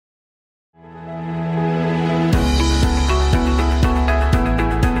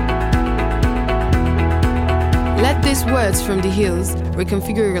Words from the hills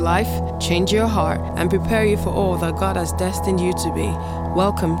reconfigure your life, change your heart, and prepare you for all that God has destined you to be.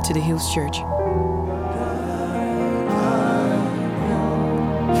 Welcome to the Hills Church.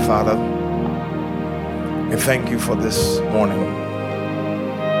 Father, we thank you for this morning.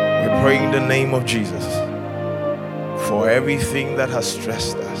 We pray in the name of Jesus for everything that has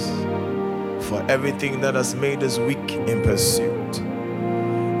stressed us, for everything that has made us weak in pursuit.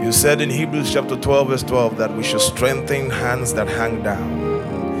 You said in Hebrews chapter 12 verse 12 that we should strengthen hands that hang down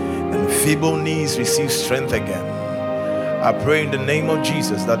and feeble knees receive strength again. I pray in the name of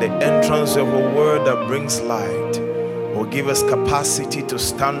Jesus that the entrance of a word that brings light will give us capacity to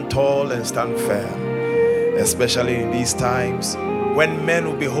stand tall and stand firm, especially in these times when men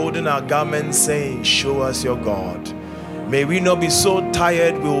will be holding our garments saying, show us your God. May we not be so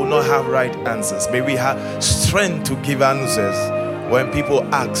tired we will not have right answers. May we have strength to give answers. When people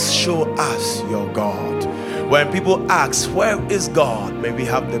ask, show us your God. When people ask, where is God? May we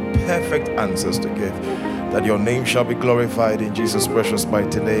have the perfect answers to give, that your name shall be glorified in Jesus' precious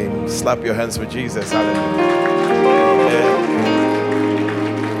mighty name. Slap your hands for Jesus. Hallelujah.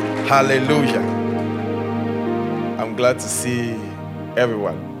 Amen. Hallelujah. I'm glad to see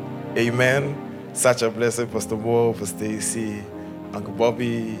everyone. Amen. Such a blessing, Pastor Mo, Pastor Stacy, Uncle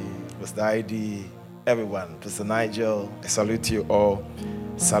Bobby, Pastor ID, everyone, Pastor Nigel. I salute you all.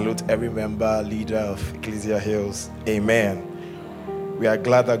 Salute every member, leader of Ecclesia Hills. Amen. We are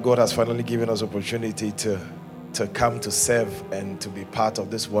glad that God has finally given us opportunity to come to serve and to be part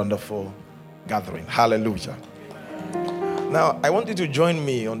of this wonderful gathering. Hallelujah. Now, I want you to join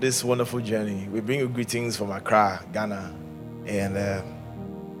me on this wonderful journey. We bring you greetings from Accra, Ghana. And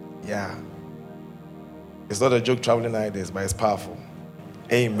it's not a joke traveling like this, but it's powerful.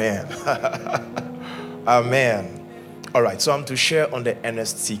 Amen. Amen. All right, so I'm to share on the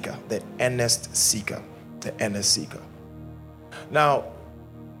earnest seeker. The earnest seeker. The earnest seeker. Now,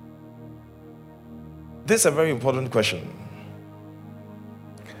 this is a very important question.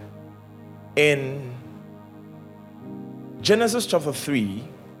 In Genesis chapter 3,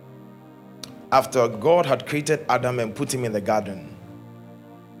 after God had created Adam and put him in the garden,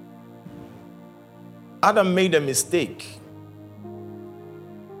 Adam made a mistake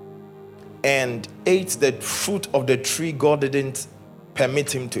and ate the fruit of the tree God didn't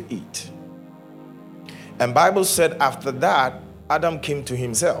permit him to eat. And Bible said after that, Adam came to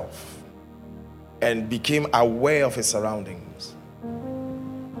himself and became aware of his surroundings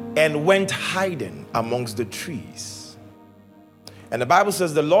and went hiding amongst the trees. And the Bible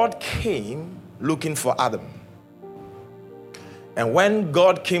says the Lord came looking for Adam. And when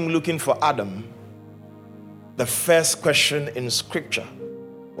God came looking for Adam, the first question in scripture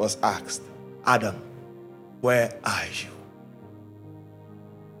was asked, Adam, where are you?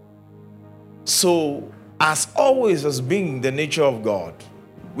 So, as always, as being the nature of God,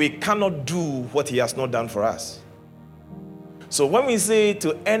 we cannot do what he has not done for us. So when we say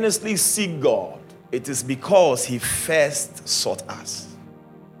to earnestly seek God, it is because he first sought us.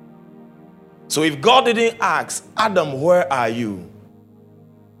 So if God didn't ask, Adam, where are you?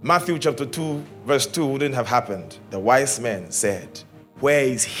 Matthew chapter 2, verse 2 wouldn't have happened. The wise men said, where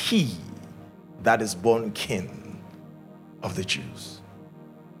is he that is born king of the Jews?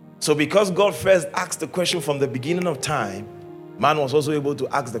 So because God first asked the question from the beginning of time, man was also able to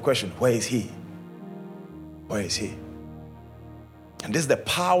ask the question, where is he? Where is he? And this is the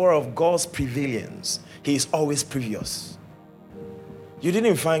power of God's prevalence. He is always previous. You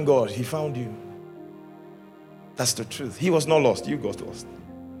didn't find God, he found you. That's the truth. He was not lost, you got lost.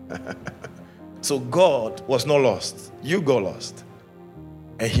 So God was not lost, you got lost.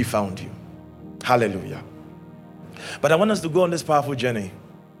 And he found you. Hallelujah. But I want us to go on this powerful journey.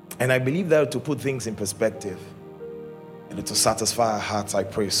 And I believe that to put things in perspective and to satisfy our hearts, I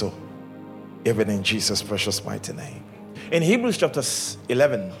pray so. Even in Jesus' precious mighty name. In Hebrews chapter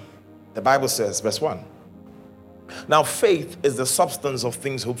 11, the Bible says, verse 1. Now faith is the substance of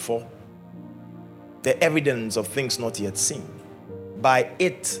things hoped for, the evidence of things not yet seen. By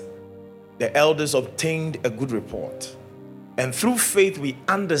it, the elders obtained a good report. And through faith, we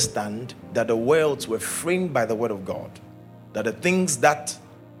understand that the worlds were framed by the word of God, that the things that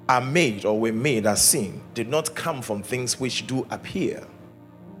are made or were made as seen did not come from things which do appear.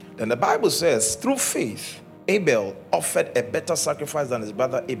 Then the Bible says, through faith, Abel offered a better sacrifice than his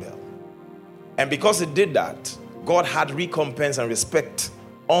brother Abel. And because he did that, God had recompense and respect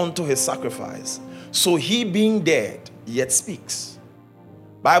unto his sacrifice. So he being dead, yet speaks.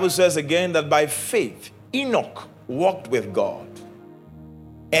 Bible says again that by faith, Enoch walked with God.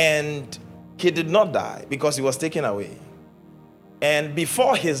 And he did not die because he was taken away. And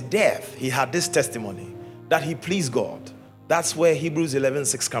before his death, he had this testimony that he pleased God. That's where Hebrews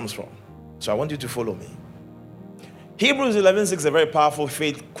 11:6 comes from. So I want you to follow me. Hebrews 11:6 is a very powerful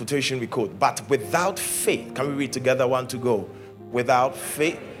faith quotation we quote. But without faith, can we read together? 1 to go. Without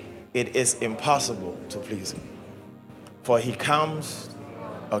faith, it is impossible to please him. For he comes,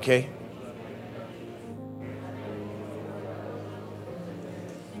 okay?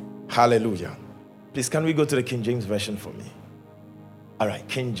 Hallelujah. Please, can we go to the King James Version for me? All right,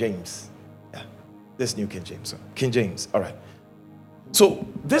 King James. Yeah, this New King James. King James, all right. So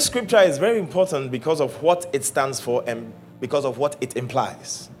this scripture is very important because of what it stands for and because of what it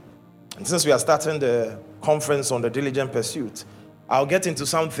implies. And since we are starting the conference on the diligent pursuit, I'll get into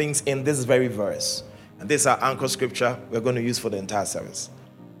some things in this very verse. And this is our anchor scripture we're going to use for the entire service.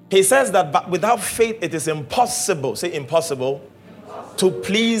 He says that but without faith it is impossible, say impossible, to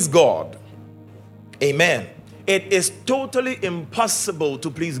please God. Amen. It is totally impossible to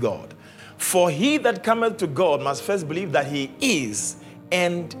please God. For he that cometh to God must first believe that he is,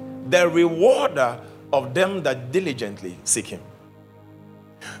 and the rewarder of them that diligently seek him.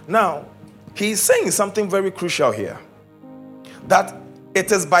 Now, he's saying something very crucial here. That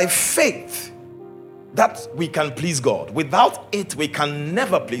it is by faith that we can please God. Without it, we can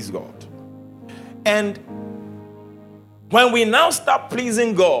never please God. And when we now start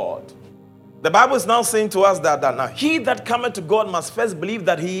pleasing God, the Bible is now saying to us that now he that cometh to God must first believe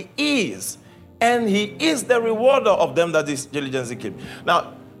that he is, and he is the rewarder of them that is diligently seek him.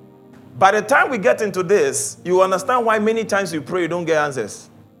 Now, by the time we get into this, you understand why many times you pray, you don't get answers.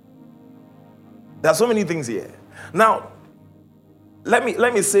 There are so many things here. Now, let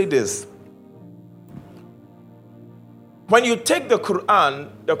me say this. When you take the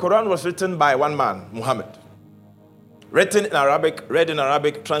Quran was written by one man, Muhammad. Written in Arabic, read in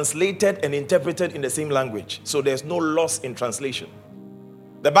Arabic, translated and interpreted in the same language. So there's no loss in translation.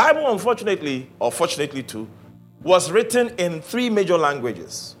 The Bible, unfortunately, or fortunately too, was written in 3 major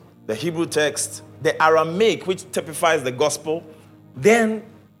languages. The Hebrew text, the Aramaic, which typifies the gospel, then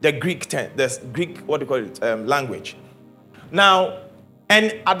the Greek language. Now,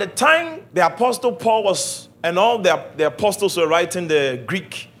 and at the time the Apostle Paul was, and all the apostles were writing the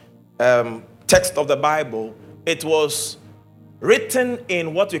Greek text of the Bible, it was written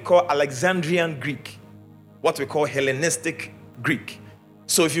in what we call Alexandrian Greek, what we call Hellenistic Greek.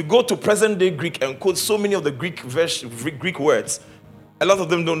 So if you go to present-day Greek and quote so many of the Greek words, a lot of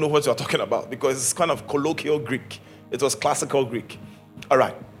them don't know what you're talking about because it's kind of colloquial Greek. It was classical Greek. All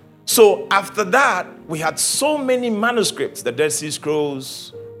right. So after that, we had so many manuscripts, the Dead Sea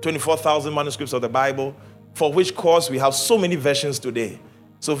Scrolls, 24,000 manuscripts of the Bible, for which cause we have so many versions today.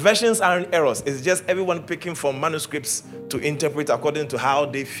 So versions aren't errors. It's just everyone picking from manuscripts to interpret according to how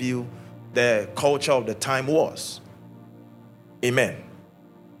they feel the culture of the time was. Amen.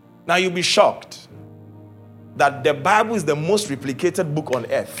 Now you'll be shocked that the Bible is the most replicated book on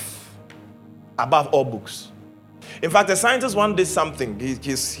earth above all books. In fact, a scientist one did something.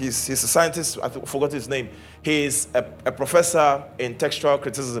 He's a scientist, I forgot his name. He's a professor in textual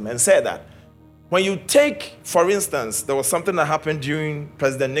criticism and said that when you take, for instance, there was something that happened during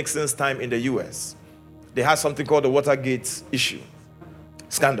President Nixon's time in the US. They had something called the Watergate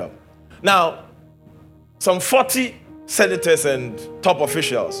scandal. Now, some 40 senators and top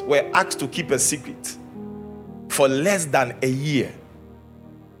officials were asked to keep a secret for less than a year.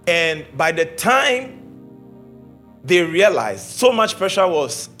 And by the time they realized so much pressure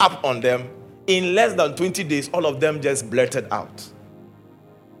was up on them, in less than 20 days, all of them just blurted out.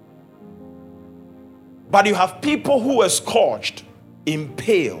 But you have people who were scorched,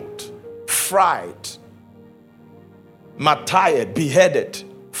 impaled, fried, martyred, beheaded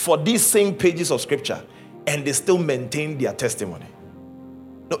for these same pages of scripture, and they still maintain their testimony.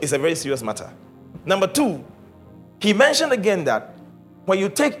 No, it's a very serious matter. Number 2, he mentioned again that when you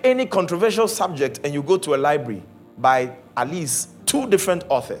take any controversial subject and you go to a library by at least 2 different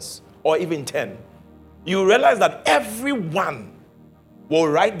authors, or even 10, you realize that everyone will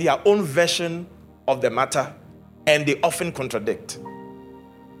write their own version of the matter, and they often contradict.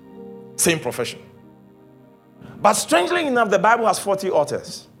 Same profession. But strangely enough, the Bible has 40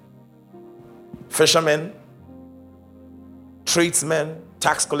 authors. Fishermen, tradesmen,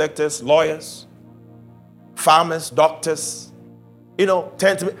 tax collectors, lawyers, farmers, doctors,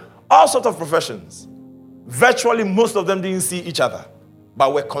 all sorts of professions. Virtually most of them didn't see each other,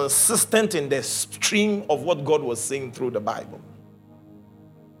 but were consistent in the stream of what God was saying through the Bible.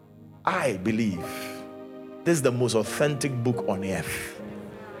 I believe this is the most authentic book on earth.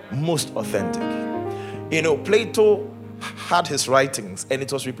 Most authentic. Plato had his writings and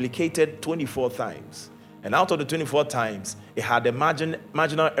it was replicated 24 times. And out of the 24 times, it had a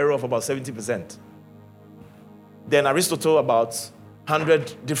marginal error of about 70%. Then Aristotle, about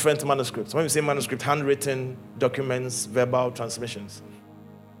 100 different manuscripts. When we say manuscript, handwritten documents, verbal transmissions.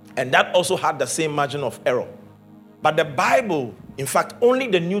 And that also had the same margin of error. But the Bible, in fact, only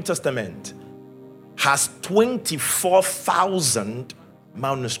the New Testament has 24,000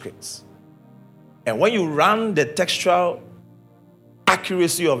 manuscripts. And when you run the textual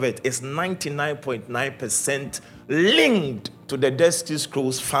accuracy of it, it's 99.9% linked to the Dead Sea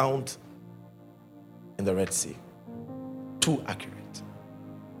Scrolls found in the Red Sea. Too accurate.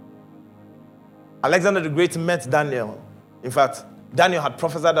 Alexander the Great met Daniel. In fact, Daniel had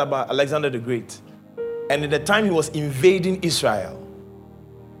prophesied about Alexander the Great. And at the time he was invading Israel,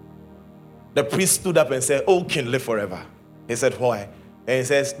 the priest stood up and said, "Oh, king, live forever." He said, "Why?" And he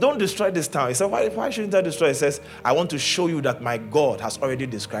says, "Don't destroy this town." He said, why shouldn't I destroy it? He says, "I want to show you that my God has already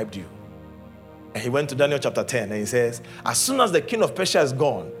described you." And he went to Daniel chapter 10 and he says, "As soon as the king of Persia is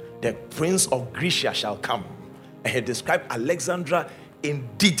gone, the prince of Grecia shall come." And he described Alexandria in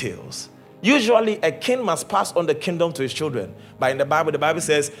details. Usually a king must pass on the kingdom to his children. But in the Bible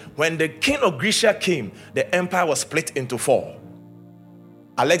says, when the king of Grecia came, the empire was split into four.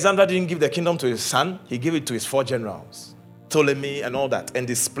 Alexander didn't give the kingdom to his son, he gave it to his 4 generals, Ptolemy and all that. And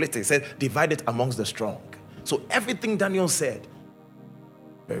they split it. He said, divide it amongst the strong. So everything Daniel said,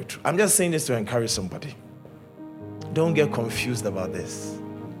 very true. I'm just saying this to encourage somebody. Don't get confused about this.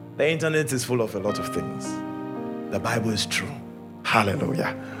 The internet is full of a lot of things. The Bible is true.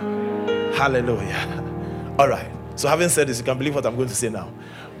 Hallelujah. Hallelujah. All right. So having said this, you can believe what I'm going to say now.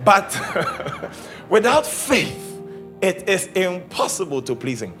 But without faith, it is impossible to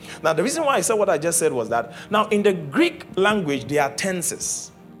please him. Now, the reason why I said what I just said was that now in the Greek language, there are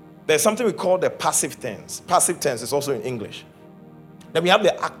tenses. There's something we call the passive tense. Passive tense is also in English. Then we have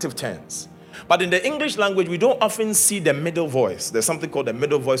the active tense. But in the English language, we don't often see the middle voice. There's something called the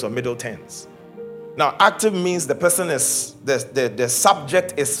middle voice or middle tense. Now, active means the person is, the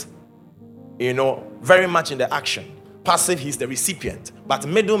subject is, very much in the action. Passive, he's the recipient. But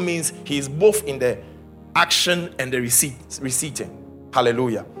middle means he is both in the action and the receiving.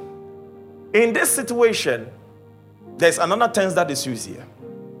 Hallelujah. In this situation, there's another tense that is used here.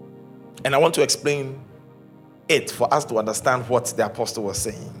 And I want to explain it for us to understand what the apostle was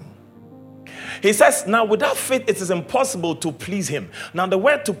saying. He says, now without faith, it is impossible to please him. Now the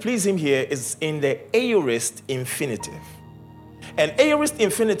word to please him here is in the aorist infinitive. And aorist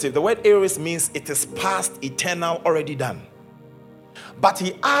infinitive, the word aorist means it is past, eternal, already done. But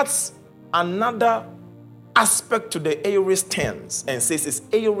he adds another aspect to the aorist tense and says it's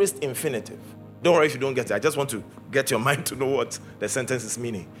aorist infinitive. Don't worry if you don't get it. I just want to get your mind to know what the sentence is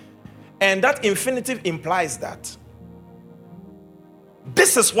meaning. And that infinitive implies that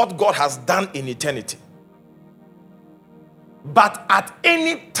this is what God has done in eternity. But at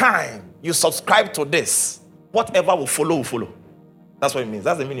any time you subscribe to this, whatever will follow will follow. That's what it means.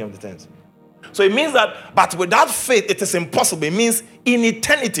 That's the meaning of the tense. So it means that, but without faith, it is impossible. It means in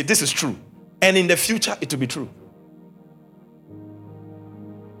eternity, this is true. And in the future, it will be true.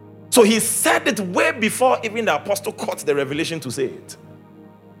 So he said it way before even the apostle caught the revelation to say it.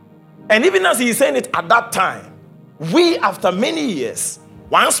 And even as he's saying it at that time, we, after many years,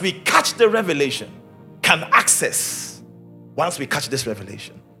 once we catch the revelation, can access once we catch this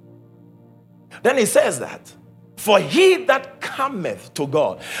revelation. Then he says that, for he that cometh to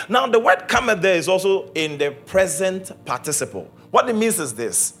God. Now the word cometh there is also in the present participle. What it means is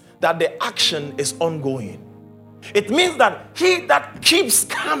this, that the action is ongoing. It means that he that keeps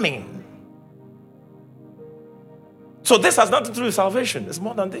coming. So this has nothing to do with salvation. It's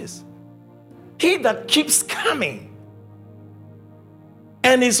more than this. He that keeps coming.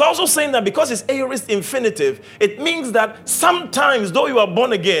 And he's also saying that because it's aorist infinitive, it means that sometimes, though you are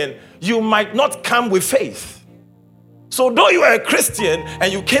born again, you might not come with faith. So though you are a Christian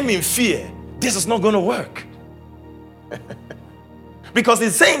and you came in fear, this is not going to work. Because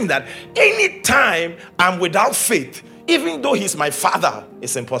he's saying that anytime I'm without faith, even though he's my father,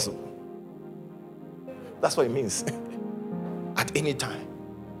 it's impossible. That's what it means. At any time.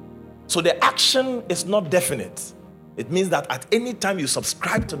 So the action is not definite. It means that at any time you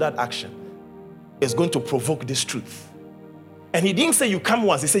subscribe to that action, it's going to provoke this truth. And he didn't say you come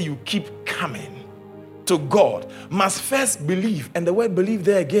once, he said you keep coming. To God, must first believe. And the word believe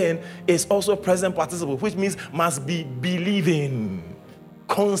there again is also present participle, which means must be believing.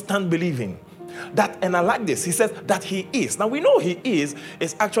 Constant believing. That, and I like this, he says that he is. Now we know he is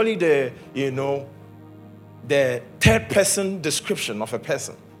actually the third person description of a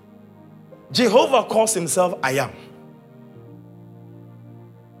person. Jehovah calls himself I am.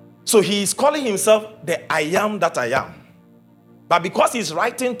 So he is calling himself the I am that I am. But because he's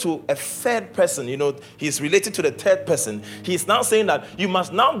writing to a third person, he's related to the third person, he's now saying that you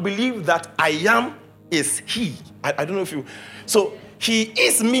must now believe that I am is he. I don't know if you... So, he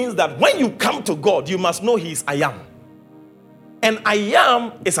is means that when you come to God, you must know he is I am. And I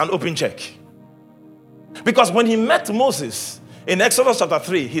am is an open check. Because when he met Moses in Exodus chapter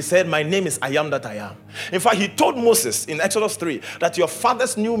 3, he said, my name is I am that I am. In fact, he told Moses in Exodus 3 that your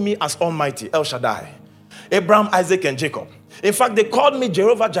fathers knew me as Almighty, El Shaddai, Abraham, Isaac, and Jacob. In fact, they called me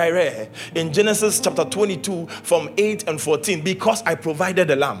Jehovah Jireh in Genesis chapter 22 from 8 and 14 because I provided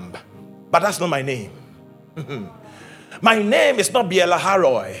the lamb. But that's not my name. My name is not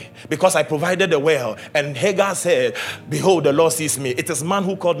Bielaharoi because I provided the well. And Hagar said, behold, the Lord sees me. It is man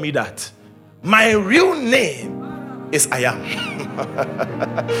who called me that. My real name is I am.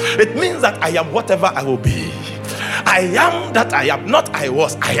 It means that I am whatever I will be. I am that I am, not I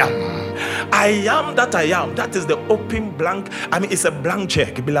was, I am. I am that I am. That is the open blank. It's a blank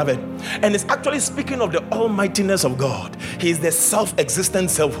check, beloved. And it's actually speaking of the almightiness of God. He is the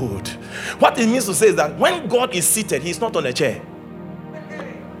self-existent selfhood. What it means to say is that when God is seated, he's not on a chair.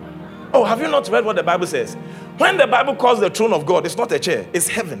 Oh, have you not read what the Bible says? When the Bible calls the throne of God, it's not a chair, it's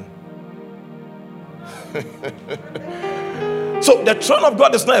heaven. So the throne of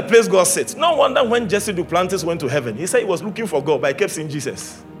God is not a place God sits. No wonder when Jesse Duplantis went to heaven, he said he was looking for God, but he kept seeing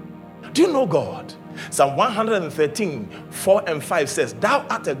Jesus. Do you know God? Psalm 113, 4 and 5 says, thou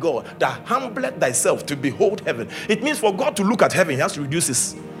art a God that humbleth thyself to behold heaven. It means for God to look at heaven, he has to reduce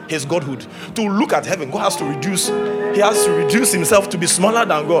his godhood. To look at heaven, God has to reduce himself to be smaller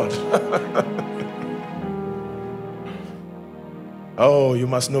than God. Oh, you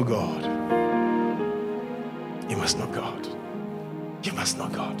must know God. You must know God. You must know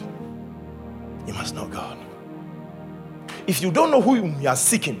God. You must know God. If you don't know who you are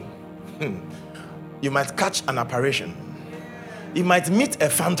seeking, you might catch an apparition. You might meet a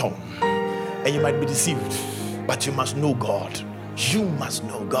phantom and you might be deceived. But you must know God. You must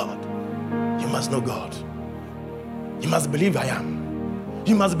know God. You must know God. You must believe I am.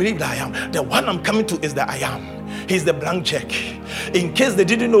 You must believe that I am. The one I'm coming to is the I am. He's the blank check. In case they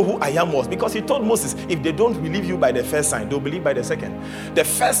didn't know who I am was, because he told Moses, if they don't believe you by the first sign, they'll believe by the second. The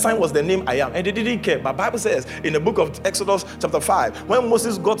first sign was the name I am, and they didn't care. But Bible says in the book of Exodus chapter 5, when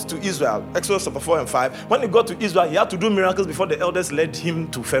Moses got to Israel, Exodus chapter 4 and 5, when he got to Israel, he had to do miracles before the elders led him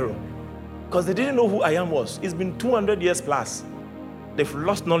to Pharaoh. Because they didn't know who I am was. It's been 200 years plus. They've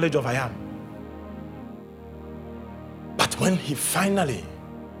lost knowledge of I am. But when he finally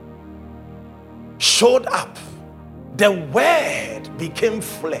showed up, the word became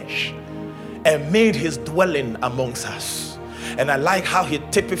flesh and made his dwelling amongst us. And I like how he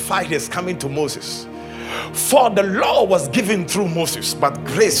typified his coming to Moses. For the law was given through Moses, but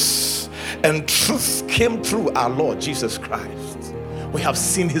grace and truth came through our Lord Jesus Christ. We have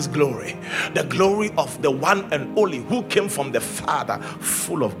seen his glory, the glory of the one and only who came from the Father,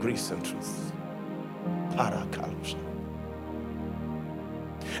 full of grace and truth.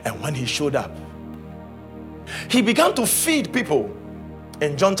 And when he showed up, he began to feed people.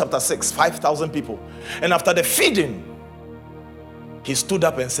 In John chapter 6, 5,000 people. And after the feeding, he stood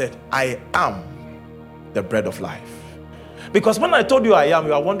up and said, I am the bread of life. Because when I told you I am,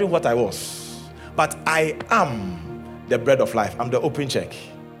 you are wondering what I was. But I am the bread of life. I'm the open check.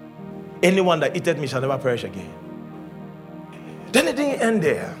 Anyone that eateth me shall never perish again. Then it didn't end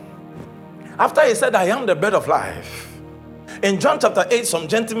there. After he said, I am the bread of life, in John chapter 8, some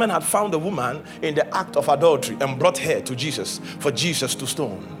gentlemen had found a woman in the act of adultery and brought her to Jesus for Jesus to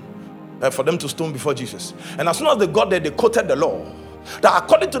stone. For them to stone before Jesus. And as soon as they got there, they quoted the law. That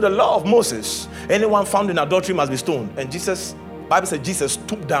according to the law of Moses, anyone found in adultery must be stoned. And Jesus, Bible says Jesus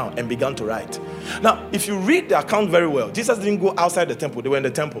stooped down and began to write. Now, if you read the account very well, Jesus didn't go outside the temple. They were in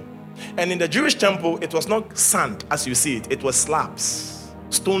the temple. And in the Jewish temple, it was not sand as you see it. It was slabs.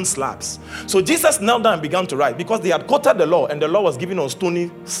 Stone slabs. So Jesus knelt down and began to write because they had quoted the law and the law was given on stony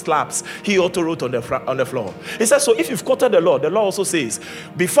slabs. He also wrote on the floor. He says, so if you've quoted the law also says,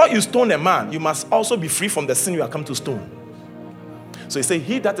 before you stone a man, you must also be free from the sin you have come to stone. So he said,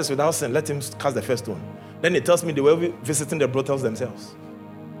 he that is without sin, let him cast the first stone. Then he tells me they were visiting the brothels themselves.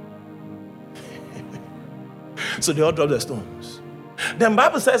 So they all dropped the stones. Then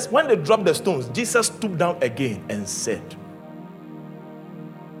Bible says, when they dropped the stones, Jesus stooped down again and said,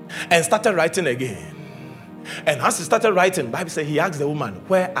 and started writing again. And as he started writing, the Bible said he asked the woman,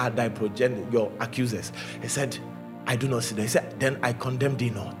 where are thy progeny, your accusers? He said, I do not see them. He said, then I condemn thee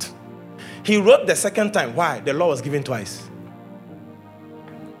not. He wrote the second time. Why? The law was given twice.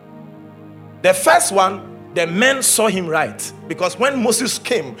 The first one, The men saw him right, because when Moses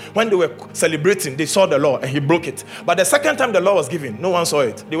came, when they were celebrating, they saw the law and he broke it. But the second time the law was given, no one saw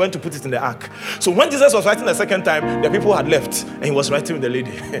it. They went to put it in the ark. So when Jesus was writing the second time, the people had left and he was writing with the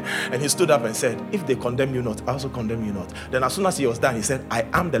lady. And he stood up and said, if they condemn you not, I also condemn you not. Then as soon as he was done, he said, I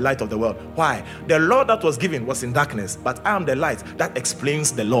am the light of the world. Why? The law that was given was in darkness, but I am the light that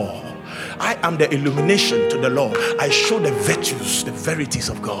explains the law. I am the illumination to the law. I show the virtues, the verities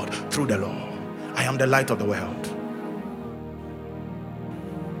of God through the law. I am the light of the world.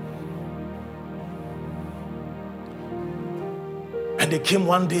 And they came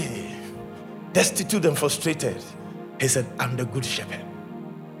one day, destitute and frustrated. He said, I'm the good shepherd.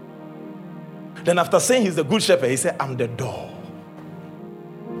 Then after saying he's the good shepherd, he said, I'm the door.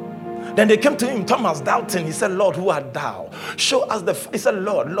 Then they came to him, Thomas doubting. He said, Lord, who art thou? Show us he said,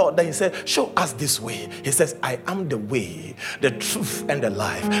 Lord, Lord. Then he said, show us this way. He says, I am the way, the truth, and the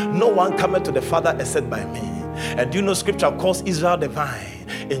life. No one cometh to the Father except by me. And do you know scripture calls Israel the vine?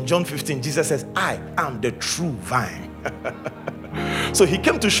 In John 15, Jesus says, I am the true vine. So he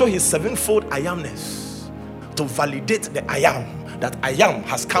came to show his sevenfold I amness, to validate the I am, that I am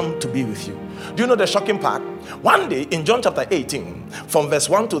has come to be with you. Do you know the shocking part? One day in John chapter 18, from verse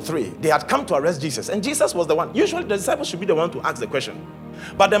 1 to 3, they had come to arrest Jesus, and Jesus was the one. Usually the disciples should be the one to ask the question,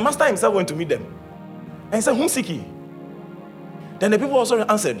 but the master himself went to meet them and he said, whom seek ye? Then the people also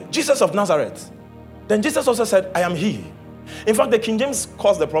answered, Jesus of Nazareth. Then Jesus also said, I am he. In fact, the King James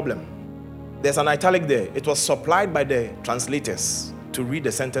caused the problem. There's an italic there. It was supplied by the translators to read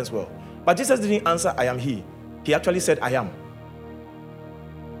the sentence well, but Jesus didn't answer, I am he. He actually said, I am.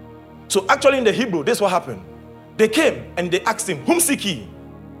 So actually in the Hebrew, this is what happened. They came and they asked him, whom seek ye?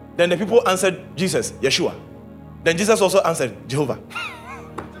 Then the people answered Jesus, Yeshua. Then Jesus also answered, Jehovah.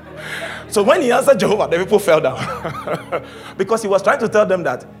 So when he answered Jehovah, the people fell down. Because he was trying to tell them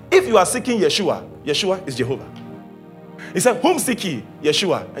that if you are seeking Yeshua, Yeshua is Jehovah. He said, whom seek ye?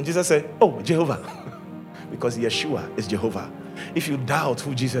 Yeshua. And Jesus said, oh, Jehovah. Because Yeshua is Jehovah. If you doubt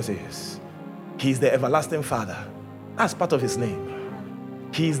who Jesus is, he is the everlasting Father. That's part of his name.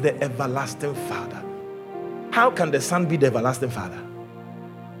 He is the everlasting Father. How can the Son be the everlasting Father?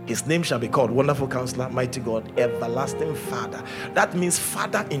 His name shall be called Wonderful Counselor, Mighty God, Everlasting Father. That means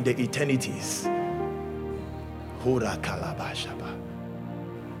Father in the eternities.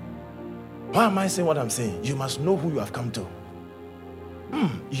 Why am I saying what I'm saying? You must know who you have come to.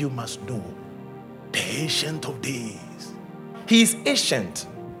 You must know the Ancient of Days. He is ancient.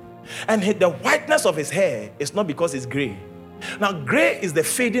 And the whiteness of his hair is not because it's gray. Now, gray is the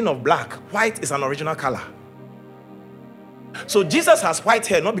fading of black. White is an original color. So Jesus has white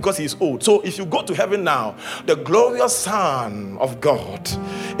hair not because he's old. So if you go to heaven now, the glorious Son of God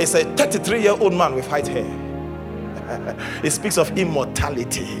is a 33-year-old man with white hair. It speaks of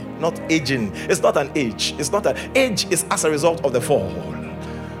immortality, not aging. It's not an age. It's not an age. Is as a result of the fall.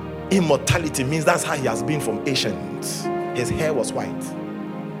 Immortality means that's how he has been from ancient. His hair was white.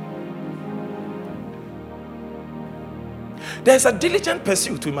 There's a diligent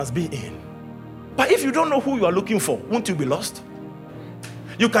pursuit we must be in. But if you don't know who you are looking for, won't you be lost?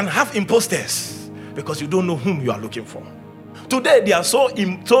 You can have imposters because you don't know whom you are looking for. Today, there are so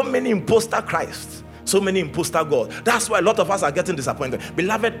many imposter Christs, so many imposter God. That's why a lot of us are getting disappointed.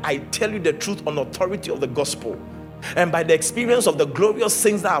 Beloved, I tell you the truth on authority of the gospel. And by the experience of the glorious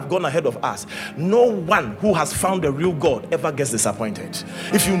saints that have gone ahead of us, no one who has found the real God ever gets disappointed.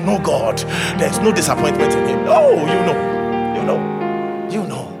 If you know God, there's no disappointment in him. Oh,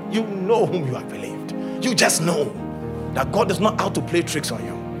 you know whom you have believed. You just know that God is not out to play tricks on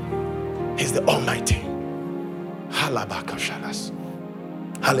you. He's the Almighty.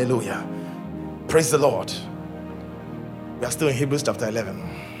 Hallelujah. Praise the Lord. We are still in Hebrews chapter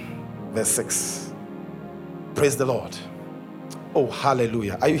 11, verse 6. Praise the Lord. Oh,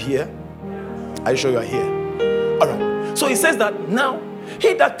 hallelujah. Are you here? Are you sure you are here? All right. So he says that now,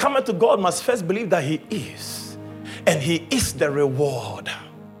 he that cometh to God must first believe that he is, and he is the rewarder.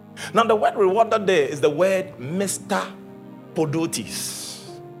 Now, the word rewarder there is the word Mr.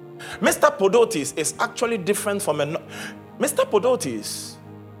 Podotis. Mr. Podotis is actually different from Mr. Podotis,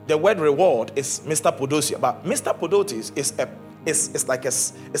 the word reward is Mr. Podosia, but Mr. Podotis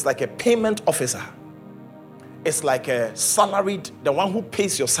is like a payment officer. It's like a salaried, the one who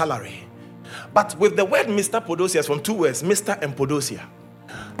pays your salary. But with the word Mr. Podosia is from two words, Mr. and Podosia.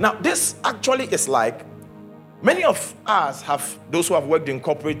 Now, this actually is like, many of us have, those who have worked in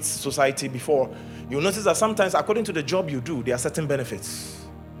corporate society before, you'll notice that sometimes according to the job you do, there are certain benefits.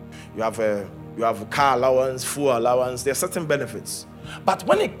 You have car allowance, food allowance, there are certain benefits. But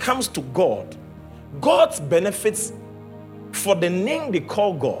when it comes to God, God's benefits for the name they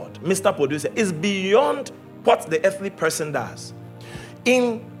call God, Mr. Producer, is beyond what the earthly person does.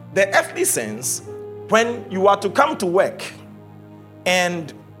 In the earthly sense, when you are to come to work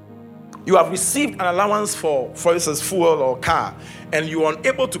and you have received an allowance for instance, fuel or car, and you are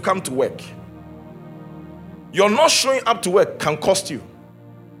unable to come to work, you're not showing up to work can cost you.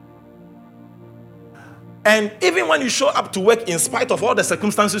 And even when you show up to work in spite of all the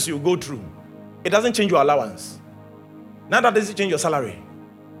circumstances you go through, it doesn't change your allowance. Neither does it change your salary.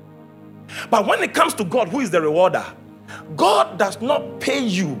 But when it comes to God, who is the rewarder, God does not pay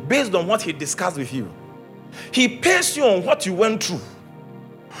you based on what he discussed with you. He pays you on what you went through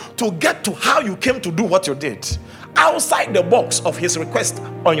to get to how you came to do what you did, outside the box of his request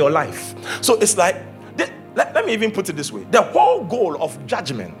on your life. So it's like, let me even put it this way. The whole goal of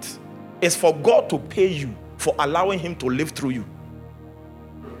judgment is for God to pay you for allowing him to live through you.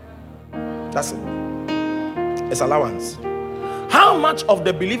 That's it. It's allowance. How much of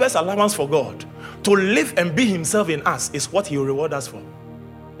the believer's allowance for God to live and be himself in us is what he will reward us for.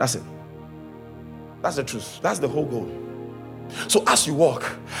 That's it. That's the truth. That's the whole goal. So as you walk,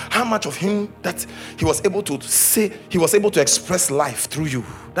 how much of him that he was able to say, he was able to express life through you,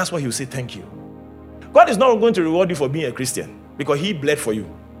 that's why he will say thank you. God is not going to reward you for being a Christian because he bled for you.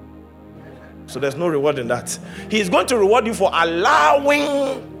 So there's no reward in that. He is going to reward you for allowing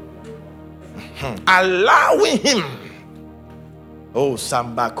him. Oh,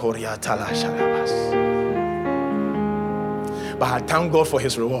 Samba Korea Tala Shalabas. But I thank God for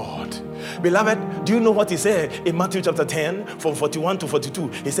his reward. Beloved, do you know what he said in Matthew chapter 10 from 41 to 42?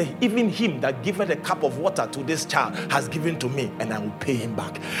 He said, even him that giveth a cup of water to this child has given to me, and I will pay him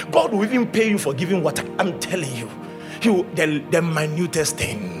back. God will even pay you for giving water. I'm telling you. He will, the minutest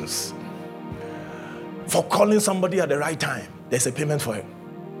things. For calling somebody at the right time, there's a payment for him.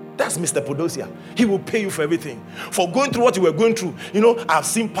 That's Mr. Podosia. He will pay you for everything. For going through what you were going through. You know, I've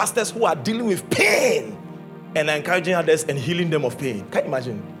seen pastors who are dealing with pain and encouraging others and healing them of pain. Can you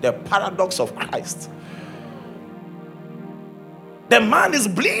imagine the paradox of Christ? The man is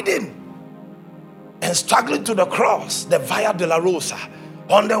bleeding and struggling to the cross, the Via Dolorosa,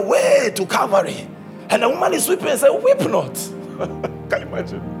 on the way to Calvary. And the woman is weeping and said, weep not. Can you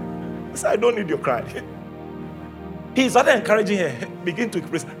imagine? He said, I don't need your cry. He started encouraging her, begin to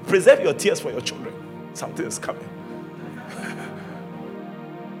preserve your tears for your children. Something is coming.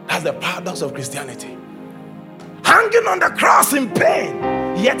 That's the paradox of Christianity. Hanging on the cross in pain,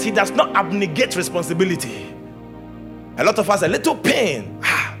 yet he does not abnegate responsibility. A lot of us, a little pain.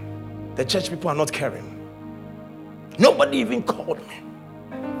 The church people are not caring. Nobody even called me.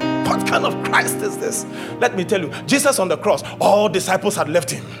 What kind of Christ is this? Let me tell you, Jesus on the cross, all disciples had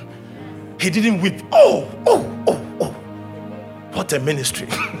left him. He didn't weep. Oh. What a ministry.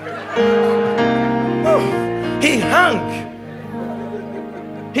 He hung.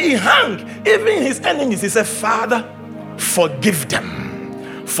 Even his enemies, he said, Father, forgive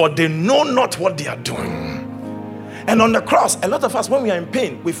them, for they know not what they are doing. And on the cross, a lot of us, when we are in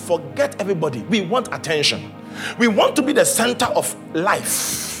pain, we forget everybody. We want attention. We want to be the center of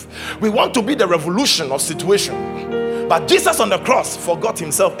life. We want to be the revolution of situation. But Jesus on the cross forgot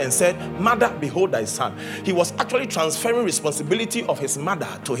himself and said, Mother, behold thy son. He was actually transferring responsibility of his mother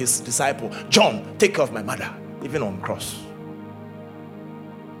to his disciple. John, take care of my mother, even on the cross.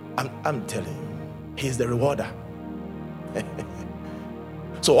 I'm telling you, he's the rewarder.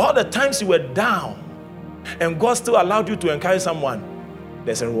 So all the times you were down and God still allowed you to encourage someone,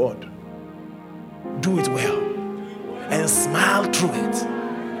 there's a reward. Do it well and smile through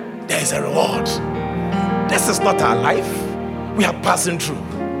it. There's a reward. This is not our life. We are passing through.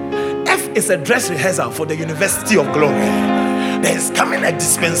 F is a dress rehearsal for the University of Glory. There is coming a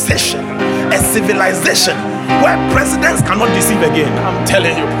dispensation, a civilization where presidents cannot deceive again. I'm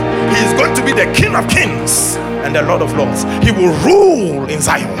telling you, he is going to be the King of Kings and the Lord of Lords. He will rule in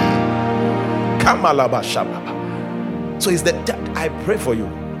Zion. So is that I pray for you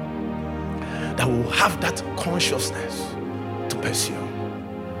that we will have that consciousness to pursue.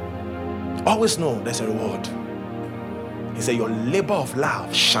 Always know there's a reward. He said, your labor of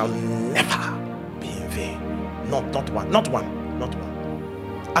love shall never be in vain. Not one.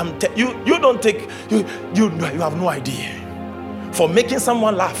 You don't take, you have no idea. For making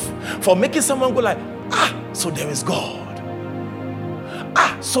someone laugh, for making someone go like, so there is God.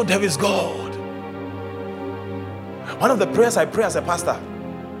 So there is God. One of the prayers I pray as a pastor,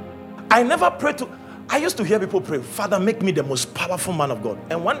 I used to hear people pray, Father, make me the most powerful man of God.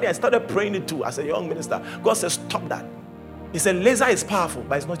 And one day I started praying it too as a young minister. God said, stop that. He said, laser is powerful,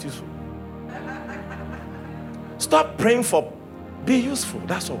 but it's not useful. Stop praying for, be useful,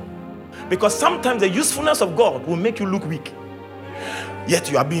 that's all. Because sometimes the usefulness of God will make you look weak.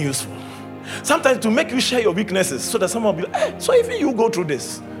 Yet you are being useful. Sometimes to make you share your weaknesses so that someone will be like, hey, so even you go through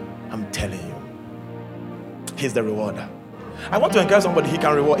this. I'm telling you, he's the rewarder. I want to encourage somebody, he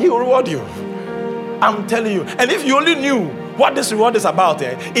will reward you. I'm telling you. And if you only knew what this reward is about,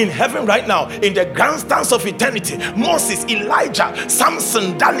 in heaven right now, in the grandstands of eternity, Moses, Elijah,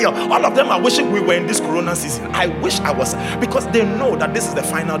 Samson, Daniel, all of them are wishing we were in this corona season. I wish I was, because they know that this is the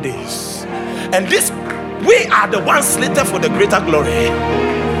final days. And we are the ones slated for the greater glory.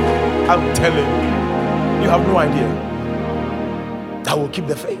 I'm telling you, you have no idea. That will keep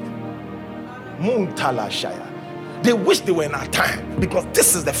the faith. Muntala Shaya. They wish they were in our time, because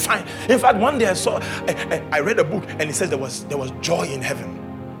this is the fine. In fact, one day I read a book and it says there was joy in heaven.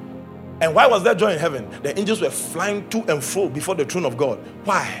 And why was there joy in heaven? The angels were flying to and fro before the throne of God.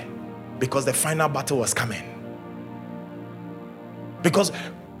 Why? Because the final battle was coming. Because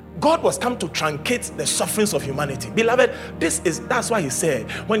God was come to truncate the sufferings of humanity. Beloved, that's why he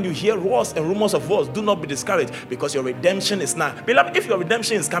said, when you hear wars and rumors of wars, do not be discouraged, because your redemption is now. Beloved, if your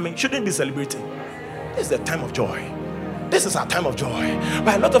redemption is coming, shouldn't be celebrating. This is the time of joy. This is our time of joy.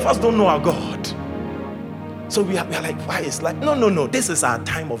 But a lot of us don't know our God. So we are like, why? It's like, no. This is our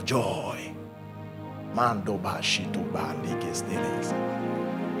time of joy.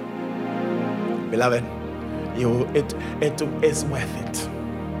 Beloved, it's worth it.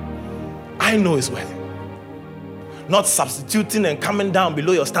 I know it's worth it. Not substituting and coming down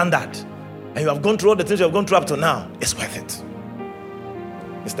below your standard. And you have gone through all the things you have gone through up to now. It's worth it.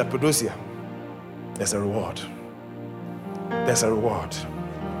 Mr. Producer, there's a reward. There's a reward.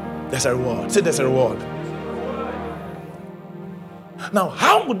 There's a reward. Say there's a reward. Now,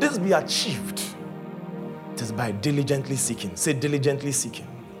 how would this be achieved? It is by diligently seeking. Say diligently seeking.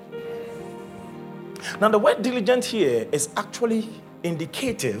 Now, the word diligent here is actually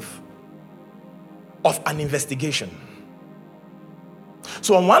indicative of an investigation.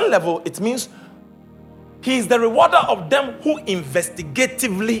 So on one level, it means he is the rewarder of them who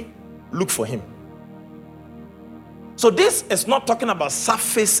investigatively look for him. So this is not talking about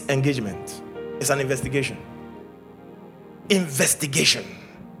surface engagement. It's an investigation. Investigation.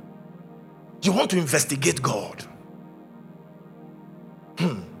 You want to investigate God.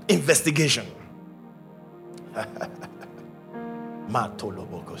 Investigation.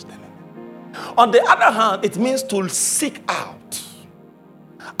 On the other hand, it means to seek out,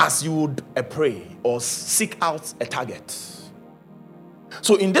 as you would a prey or seek out a target.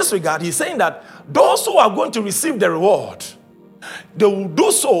 So in this regard, he's saying that those who are going to receive the reward, they will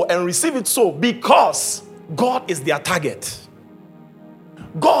do so and receive it so because God is their target.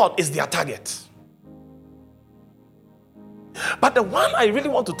 God is their target. But the one I really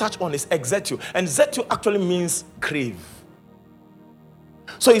want to touch on is exertio. And exertio actually means crave.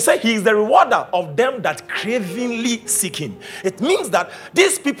 So he said he is the rewarder of them that cravingly seek him. It means that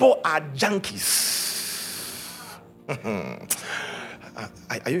these people are junkies.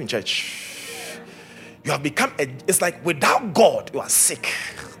 Are you in church? You have become it's like without God, you are sick.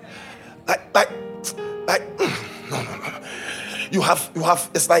 No. You have,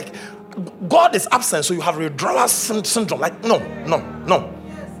 it's like God is absent, so you have withdrawal syndrome. Like, no.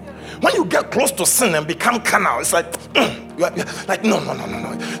 When you get close to sin and become carnal, it's like, you're like, no.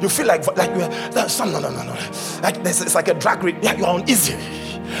 You feel like no. Like it's like a drag race. Yeah, you're uneasy.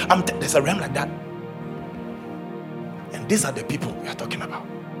 There's a realm like that. And these are the people we are talking about.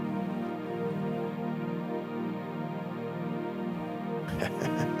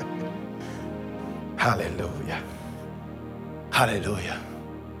 Hallelujah.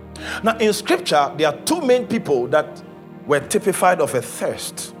 Now in scripture, there are two main people that were typified of a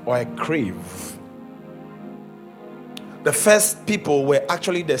thirst or a crave. The first people were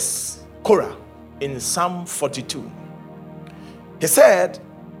actually the Korah in Psalm 42. He said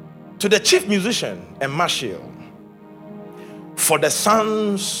to the chief musician and Mashiach, for the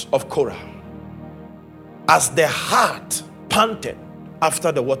sons of Korah, as the hart panted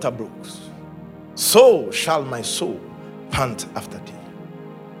after the water brooks, so shall my soul pant after thee.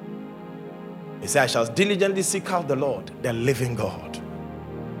 He said, I shall diligently seek out the Lord, the living God.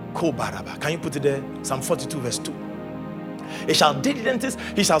 Can you put it there? Psalm 42 verse 2. He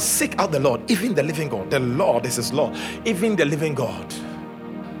shall seek out the Lord, even the living God. The Lord is his Lord, even the living God.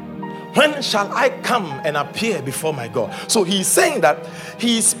 When shall I come and appear before my God? So he's saying that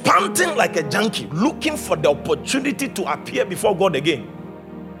he is panting like a junkie, looking for the opportunity to appear before God again.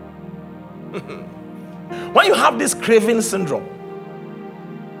 When you have this craving syndrome,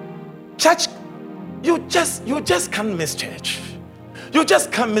 church, you just can't miss church. You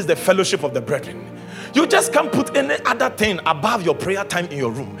just can't miss the fellowship of the brethren. You just can't put any other thing above your prayer time in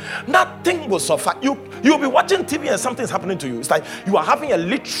your room. Nothing will suffer. You'll be watching TV and something's happening to you. It's like you are having a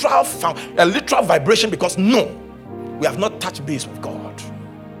literal vibration because no, we have not touched base with God.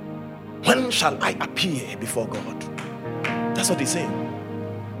 When shall I appear before God? That's what he's saying.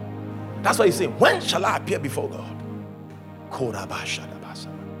 That's what he's saying. When shall I appear before God?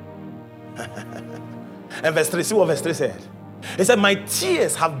 And verse 3, see what verse 3 said. He said, my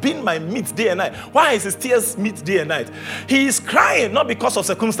tears have been my meat day and night. Why is his tears meat day and night? He is crying not because of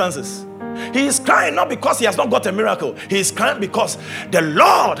circumstances. He is crying not because he has not got a miracle. He is crying because the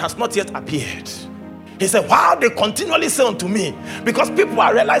Lord has not yet appeared. He said, while they continually say unto me, because people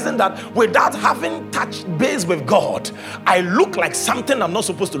are realizing that without having touched base with God, I look like something I'm not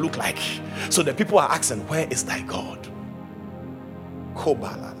supposed to look like. So the people are asking, where is thy God?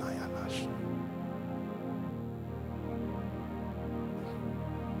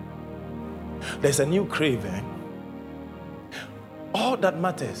 There's a new craving. All that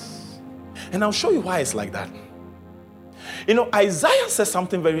matters. And I'll show you why it's like that. You know, Isaiah says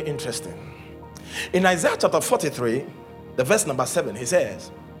something very interesting. In Isaiah chapter 43, the verse number 7, he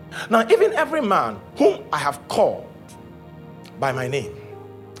says, now even every man whom I have called by my name,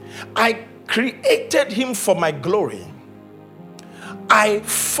 I created him for my glory. I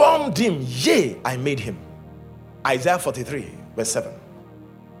formed him, yea, I made him. Isaiah 43, verse 7.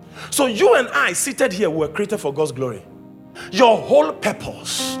 So you and I seated here were created for God's glory. Your whole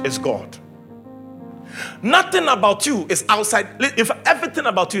purpose is God. Nothing about you is outside. In fact, everything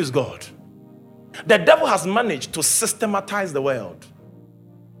about you is God. The devil has managed to systematize the world.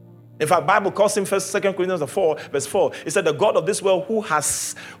 In fact, the Bible calls him 2 Corinthians 4, verse 4. It said the God of this world who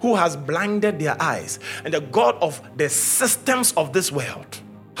has blinded their eyes. And the God of the systems of this world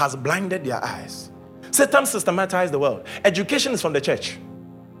has blinded their eyes. Satan systematized the world. Education is from the church.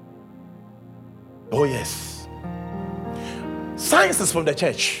 Oh yes. Science is from the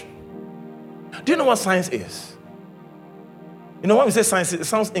church. Do you know what science is? You know when we say science, it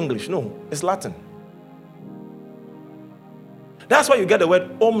sounds English. No, it's Latin. That's why you get the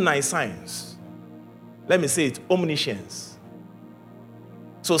word omniscience. Let me say it, omniscience.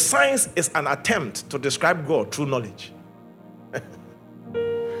 So science is an attempt to describe God through knowledge.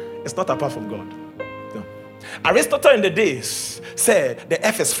 It's not apart from God. No. Aristotle in the days said the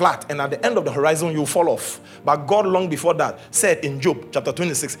earth is flat and at the end of the horizon you fall off. But God long before that said in Job chapter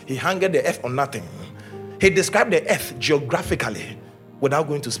 26, he hung the earth on nothing. He described the earth geographically without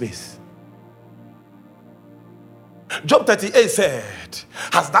going to space. Job 38 said,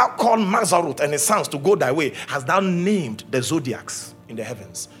 hast thou called Mazzaroth and his sons to go thy way? Hast thou named the zodiacs in the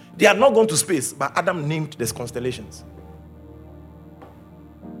heavens? They are not going to space, but Adam named the constellations.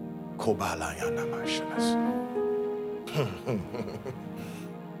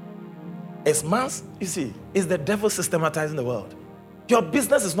 It's man's, you see, it's the devil systematizing the world. Your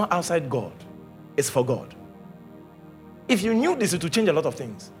business is not outside God, it's for God. If you knew this, it would change a lot of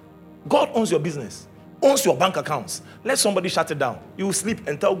things. God owns your business, owns your bank accounts. Let somebody shut it down. You will sleep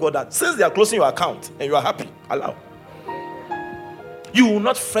and tell God that since they are closing your account and you are happy, allow. You will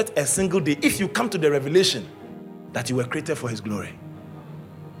not fret a single day if you come to the revelation that you were created for his glory.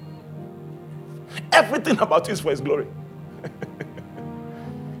 Everything about you is for his glory.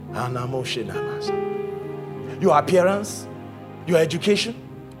 Your appearance, your education,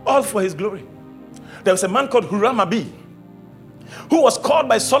 all for his glory. There was a man called Huram-Abi who was called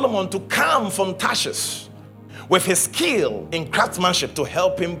by Solomon to come from Tarshish with his skill in craftsmanship to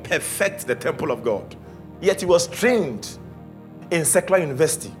help him perfect the temple of God. Yet he was trained in secular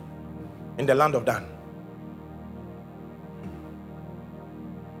university in the land of Dan.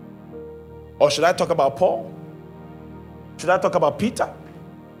 Or should I talk about Paul? Should I talk about Peter?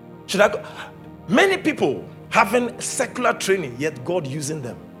 Many people having secular training, yet God using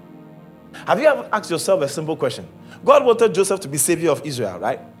them. Have you ever asked yourself a simple question? God wanted Joseph to be savior of Israel,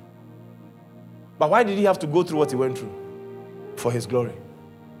 right? But why did he have to go through what he went through? For his glory.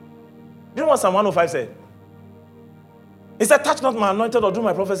 You know what Psalm 105 said? He said, touch not my anointed or do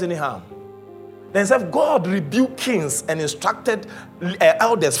my prophets any harm. Then said, God rebuked kings and instructed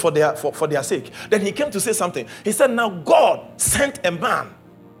elders for their sake. Then he came to say something. He said, now God sent a man.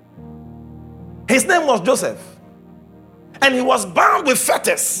 His name was Joseph. And he was bound with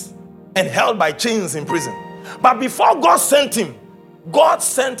fetters and held by chains in prison. But before God sent him, God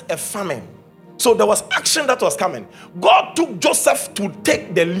sent a famine. So there was action that was coming. God took Joseph to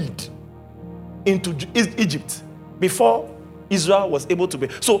take the lead into Egypt before Israel was able to be.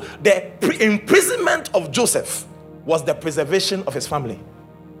 So the imprisonment of Joseph was the preservation of his family.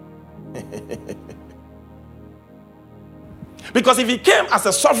 Because if he came as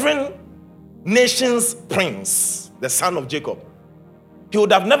a sovereign nation's prince, the son of Jacob, he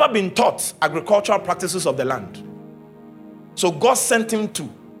would have never been taught agricultural practices of the land. So God sent him to,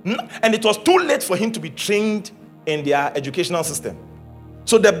 and it was too late for him to be trained in their educational system.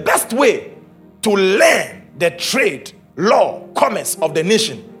 So the best way to learn the trade, law, commerce of the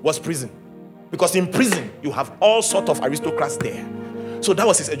nation was prison. Because in prison, you have all sorts of aristocrats there. So that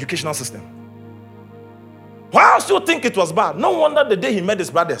was his educational system. Why else do you think it was bad? No wonder the day he met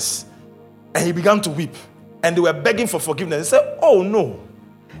his brothers and he began to weep and they were begging for forgiveness. He said, oh no,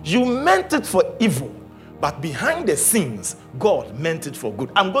 you meant it for evil, but behind the scenes, God meant it for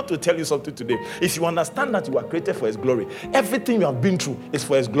good. I'm going to tell you something today. If you understand that you are created for his glory, everything you have been through is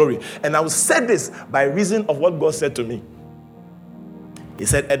for his glory. And I will say this by reason of what God said to me. He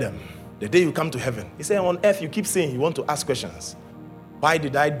said, Adam, the day you come to heaven, he said, on earth you keep saying you want to ask questions. Why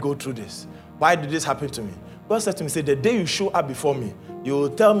did I go through this? Why did this happen to me? God said to me, say, the day you show up before me, you will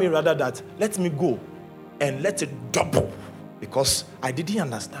tell me rather that let me go and let it double, because I didn't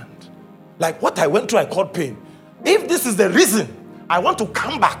understand. Like what I went through, I called pain. If this is the reason I want to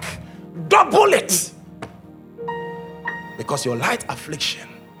come back, double it. Because your light affliction,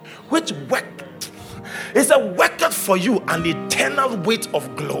 which work, is a worketh for you an eternal weight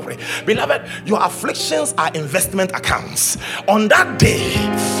of glory. Beloved, your afflictions are investment accounts. On that day,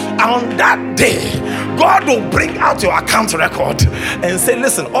 God will bring out your account record and say,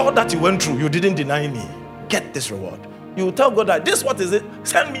 listen, all that you went through, you didn't deny me. Get this reward. You will tell God that this, what is it?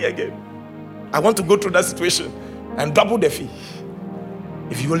 Send me again. I want to go through that situation and double the fee.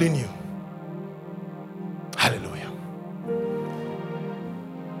 If you only knew. Hallelujah.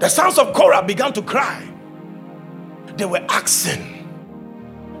 The sons of Korah began to cry. They were asking.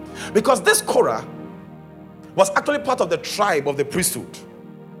 Because this Korah was actually part of the tribe of the priesthood.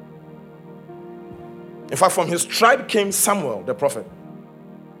 In fact, from his tribe came Samuel, the prophet.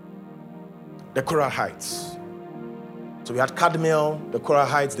 The Korahites. So we had Kadmiel, the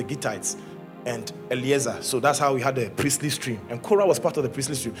Korahites, the Gittites, and Eliezer. So that's how we had the priestly stream. And Korah was part of the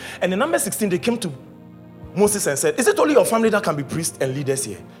priestly stream. And in number 16, they came to Moses and said, is it only your family that can be priests and leaders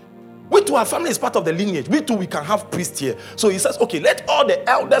here? We too, our family is part of the lineage. We too, we can have priests here. So he says, okay, let all the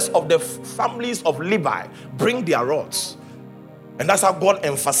elders of the families of Levi bring their rods. And that's how God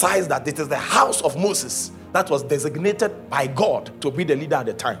emphasized that it is the house of Moses that was designated by God to be the leader at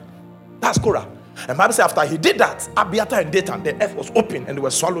the time. That's Korah. And Bible says after he did that, Abiathar and Dathan, the earth was open and they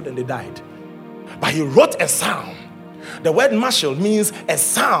were swallowed and they died. But he wrote a psalm. The word marshal means a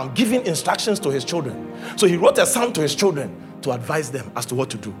psalm giving instructions to his children. So he wrote a psalm to his children to advise them as to what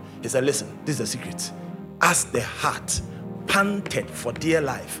to do. He said, listen, this is the secret. As the hart panted for dear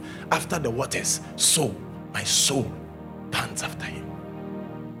life after the waters, so my soul pants after him.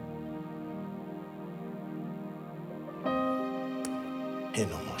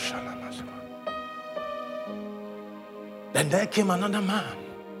 Then there came another man.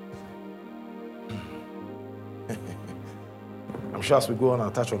 I'm sure as we go on,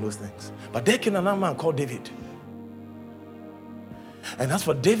 I'll touch on those things. But there came another man called David. And as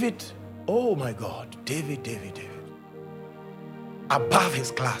for David, oh my God, David. Above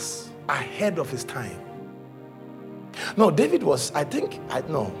his class, ahead of his time. No, David was,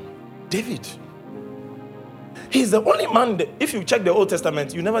 David. He's the only man that, if you check the Old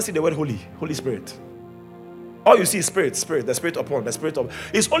Testament, you never see the word Holy Spirit. All you see is spirit, the spirit upon, the spirit of.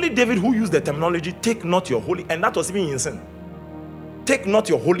 It's only David who used the terminology, take not your holy, and that was even in sin. Take not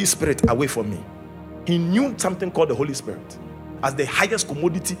your Holy Spirit away from me. He knew something called the Holy Spirit as the highest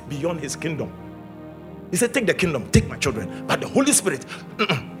commodity beyond his kingdom. He said, take the kingdom, take my children, but the Holy Spirit,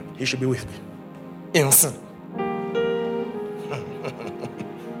 he should be with me. In sin.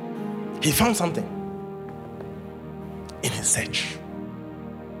 He found something in his search.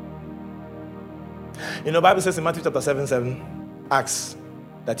 You know, the Bible says in Matthew chapter 7, ask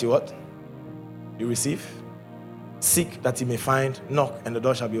that you what? You receive. Seek that you may find. Knock and the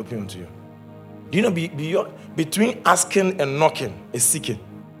door shall be opened unto you. Do you know between asking and knocking is seeking?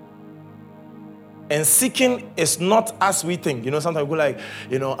 And seeking is not as we think. You know, sometimes we go like,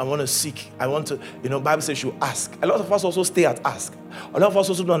 I want to seek. I want to, Bible says you ask. A lot of us also stay at ask. A lot of us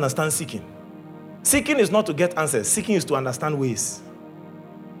also don't understand seeking. Seeking is not to get answers. Seeking is to understand ways.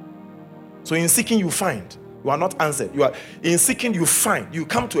 So in seeking you find. You are not answered. In seeking you find. You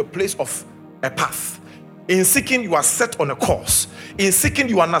come to a place of a path. In seeking you are set on a course. In seeking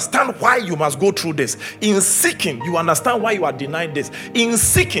you understand why you must go through this. In seeking you understand why you are denied this. In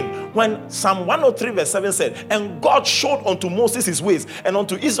seeking, when Psalm 103 verse 7 said, and God showed unto Moses his ways and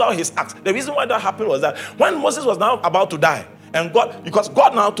unto Israel his acts. The reason why that happened was that when Moses was now about to die, and because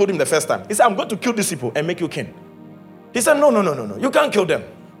God now told him the first time, he said, I'm going to kill these people and make you king. He said, no. You can't kill them.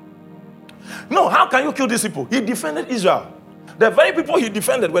 No, how can you kill these people? He defended Israel. The very people he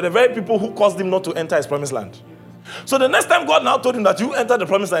defended were the very people who caused him not to enter his promised land. So the next time God now told him that you enter the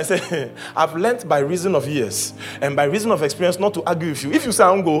promised land, he said, I've learned by reason of years and by reason of experience not to argue with you. If you say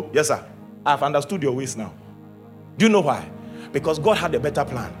I won't go, yes sir, I've understood your ways now. Do you know why? Because God had a better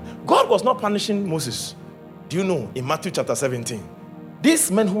plan. God was not punishing Moses. Do you know, in Matthew chapter 17,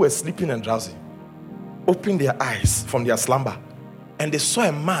 these men who were sleeping and drowsy opened their eyes from their slumber and they saw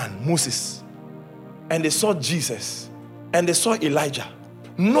a man, Moses, and they saw Jesus, and they saw Elijah.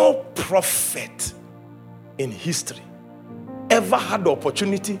 No prophet in history ever had the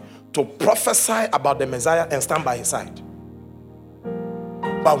opportunity to prophesy about the Messiah and stand by his side.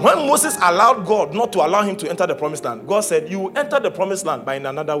 But when Moses allowed God not to allow him to enter the promised land, God said, you will enter the promised land, but in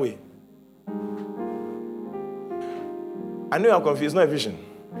another way. I know you're confused, it's not a vision.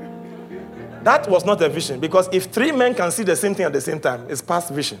 That was not a vision, because if 3 men can see the same thing at the same time, it's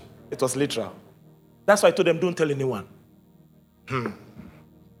past vision. It was literal. That's why I told them, don't tell anyone.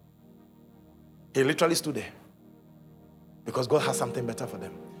 He literally stood there. Because God has something better for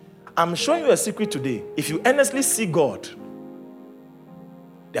them. I'm showing you a secret today. If you earnestly seek God,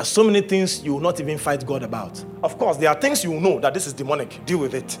 there are so many things you will not even fight God about. Of course, there are things you know that this is demonic. Deal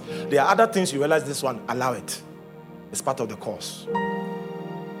with it. There are other things you realize this one, allow it. It's part of the course.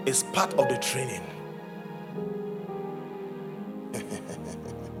 It's part of the training.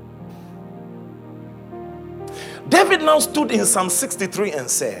 David now stood in Psalm 63 and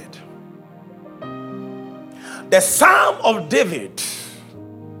said, the Psalm of David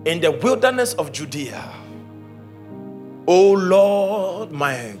in the wilderness of Judea. O Lord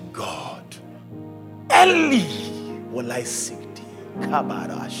my God, early will I seek thee.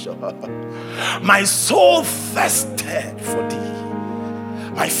 My soul thirsted for thee.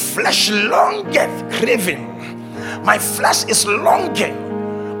 My flesh longeth craving. My flesh is longing,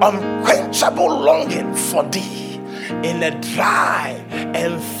 unquenchable longing for thee, in a dry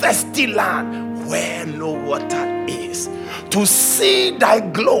and thirsty land where no water is, to see thy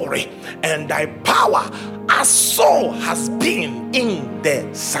glory and thy power, as so has been in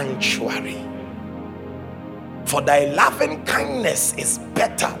the sanctuary. For thy loving kindness is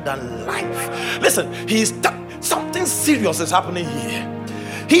better than life. Listen, something serious is happening here.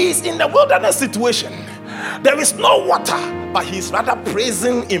 He is in the wilderness situation. There is no water, but he's rather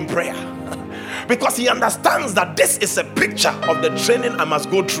praising in prayer. Because he understands that this is a picture of the training I must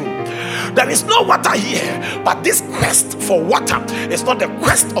go through. There is no water here, but this quest for water is not the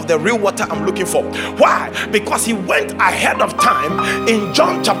quest of the real water I'm looking for. Why? Because he went ahead of time in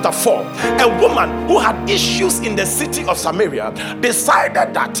John chapter 4. A woman who had issues in the city of Samaria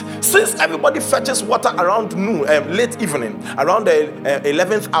decided that since everybody fetches water around noon, late evening, around the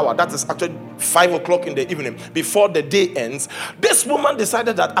 11th hour, that is actually 5 o'clock in the evening, before the day ends, this woman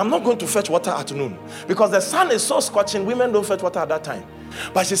decided that I'm not going to fetch water at noon because the sun is so scorching. Women don't fetch water at that time.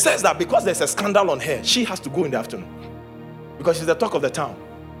 But she says that because there's a scandal on her, she has to go in the afternoon because she's the talk of the town.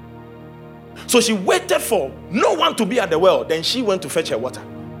 So she waited for no one to be at the well. Then she went to fetch her water.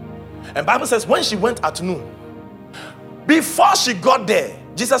 And Bible says when she went at noon, before she got there,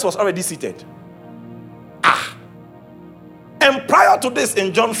 Jesus was already seated. And prior to this,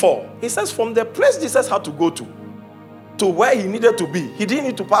 in John 4, he says from the place Jesus had to go to where he needed to be, he didn't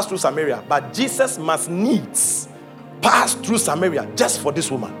need to pass through Samaria, but Jesus must needs pass through Samaria just for this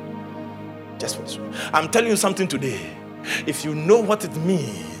woman. Just for this woman. I'm telling you something today. If you know what it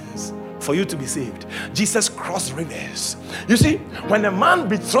means for you to be saved, Jesus crossed rivers. You see, when a man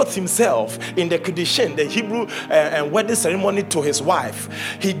betrothed himself in the Kiddushin, the Hebrew wedding ceremony, to his wife,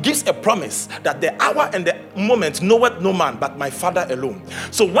 he gives a promise that the hour and the moment knoweth no man but my Father alone.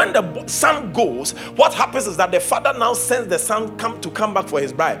 So when the son goes, what happens is that the father now sends the son to come back for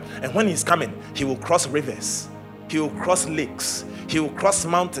his bride. And when he's coming, he will cross rivers, he will cross lakes, he will cross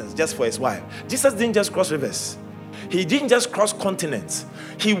mountains just for his wife. Jesus didn't just cross rivers. He didn't just cross continents.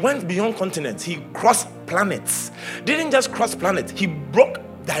 He went beyond continents. He crossed planets. Didn't just cross planets. He broke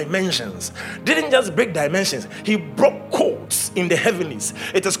dimensions. Didn't just break dimensions. He broke codes in the heavens.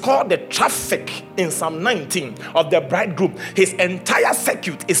 It is called the traffic in Psalm 19 of the bridegroom. His entire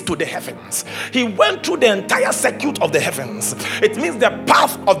circuit is to the heavens. He went through the entire circuit of the heavens. It means the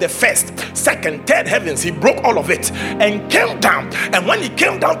path of the first, second, third heavens. He broke all of it and came down. And when he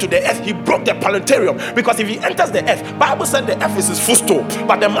came down to the earth, he broke the planetarium. Because if he enters the earth, Bible said the earth is his footstool,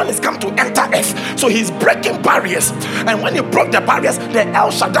 but the man is come to enter earth. So he's breaking barriers. And when he broke the barriers, the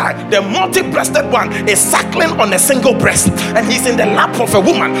El Shaddai, the multi-breasted one, is suckling on a single breast, and he's in the lap of a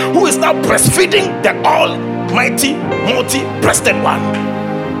woman who is now breastfeeding the almighty multi-breasted one.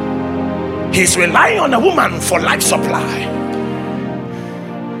 He's relying on a woman for life supply.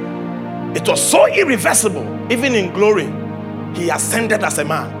 It was so irreversible. Even in glory, he ascended as a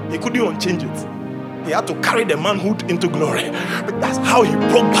man. He couldn't even change it. He had to carry the manhood into glory. But that's how he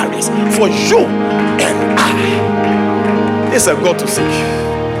broke barriers for you and I. It's a God to seek.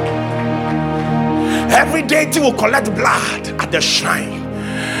 Every deity will collect blood at the shrine,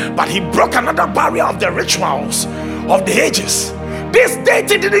 but he broke another barrier of the rituals of the ages. This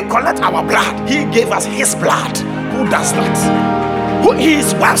deity didn't collect our blood. He gave us his blood. Who does that? Who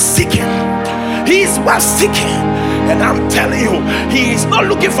is worth seeking? He is worth seeking. And I'm telling you, he is not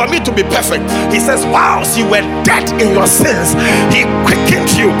looking for me to be perfect. He says, whilst you were dead in your sins, he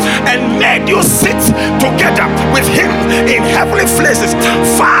quickened you and made you sit together with him in heavenly places,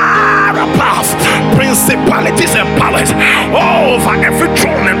 far above principalities and powers, over every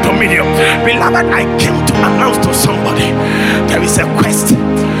throne and dominion. Beloved, I came to announce to somebody, there is a quest.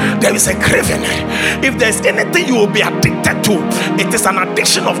 There is a craving. If there's anything you will be addicted to, it is an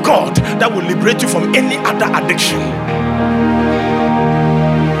addiction of God that will liberate you from any other addiction.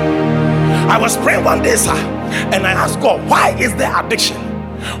 I was praying one day, sir, and I asked God, why is there addiction?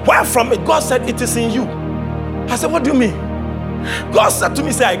 Where from it? God said, it is in you. I said, what do you mean? God said to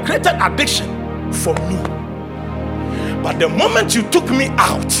me, say, I created addiction for me. But the moment you took me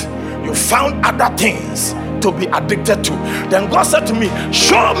out, you found other things to be addicted to. Then God said to me,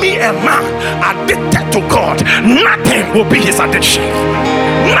 show me a man addicted to God. Nothing will be his addiction.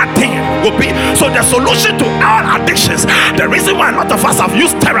 Nothing will be. So the solution to all addictions, the reason why a lot of us have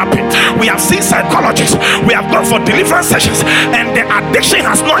used therapy, we have seen psychologists, we have gone for deliverance sessions, and the addiction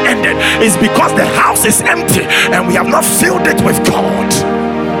has not ended, is because the house is empty and we have not filled it with God.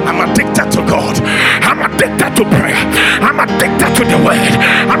 I'm addicted to God. I'm addicted to prayer. I'm addicted to the word.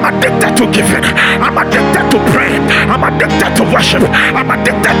 I'm addicted to giving. I'm addicted to praying. I'm addicted to worship. I'm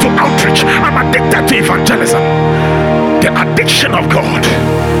addicted to outreach. I'm addicted to evangelism. The addiction of God.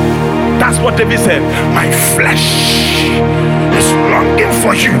 That's what David said. My flesh is longing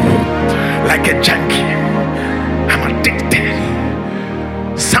for you like a junkie. I'm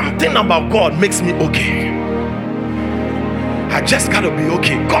addicted. Something about God makes me okay. I just gotta be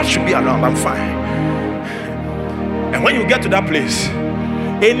okay. God should be around. I'm fine. And when you get to that place,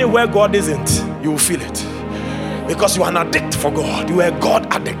 anywhere God isn't, you will feel it. Because you are an addict for God. You are a God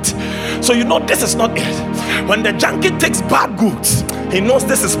addict. So you know this is not it. When the junkie takes bad goods, he knows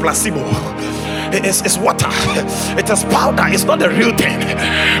this is placebo. It's water. It is powder. It's not the real thing.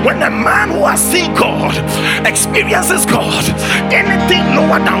 When a man who has seen God experiences God, anything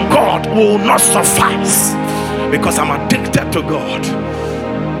lower than God will not suffice. Because I'm addicted to God.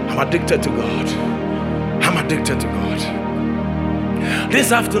 I'm addicted to God. I'm addicted to God.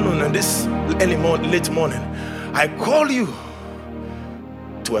 This afternoon and this late morning, I call you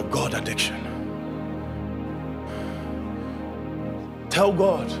to a God addiction. Tell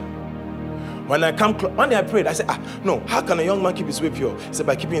God. When I come, one day I prayed, I said, no, how can a young man keep his way pure? He said,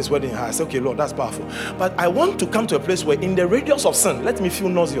 by keeping his wedding high. I said, okay, Lord, that's powerful. But I want to come to a place where in the radius of sin, let me feel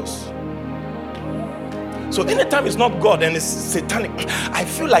nauseous. So anytime it's not God and it's satanic, I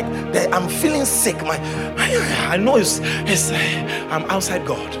feel like I'm feeling sick. I know I'm outside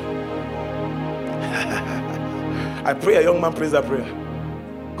God. I pray a young man prays that prayer.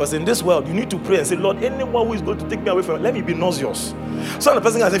 Because in this world, you need to pray and say, Lord, anyone who is going to take me away from it, let me be nauseous. So the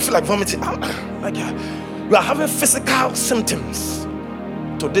person has feel like vomiting. Like you are having physical symptoms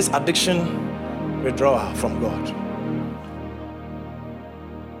to this addiction withdrawal from God.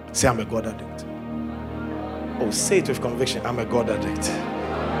 Say, I'm a God addict. Oh, say it with conviction. I'm a God addict.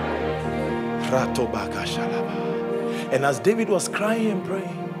 And as David was crying and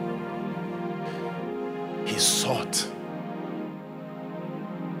praying, he sought.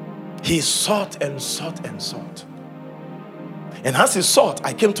 He sought and sought and sought. And as he sought,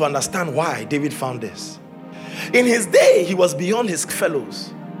 I came to understand why David found this. In his day, he was beyond his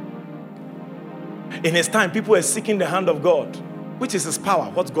fellows. In his time, people were seeking the hand of God, which is his power,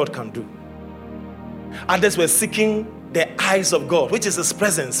 what God can do. Others were seeking the eyes of God, which is his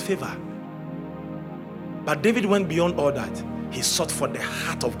presence, favor. But David went beyond all that. He sought for the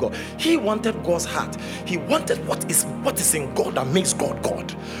heart of God. He wanted God's heart. He wanted what is in God that makes God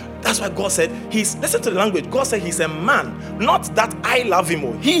God. That's why God said, listen to the language. God said he's a man, not that I love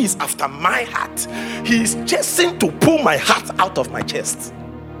him. He is after my heart. He is chasing to pull my heart out of my chest.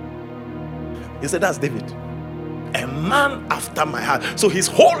 He said, that's David. A man after my heart. So his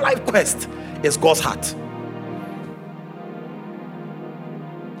whole life quest is God's heart.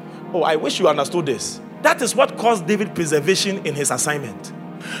 Oh, I wish you understood this. That is what caused David preservation in his assignment.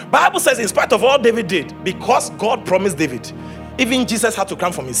 Bible says in spite of all David did, because God promised David, Even Jesus had to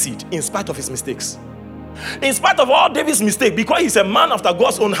come from his seed in spite of his mistakes. In spite of all David's mistakes, because he's a man after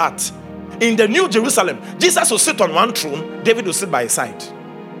God's own heart. In the New Jerusalem, Jesus will sit on one throne, David will sit by his side.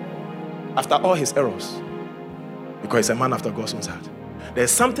 After all his errors. Because he's a man after God's own heart.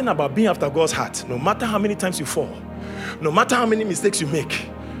 There's something about being after God's heart. No matter how many times you fall, no matter how many mistakes you make,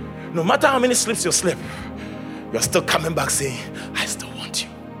 no matter how many slips you slip, you're still coming back saying, I still want you.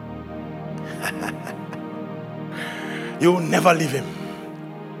 You will never leave him.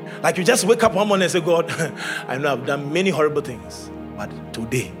 Like you just wake up one morning and say, God, I know I've done many horrible things, but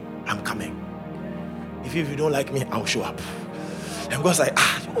today I'm coming. If you don't like me, I'll show up. And God's like,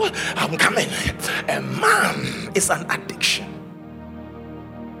 I'm coming. A man is an addiction.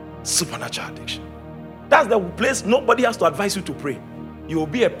 Supernatural addiction. That's the place nobody has to advise you to pray. You will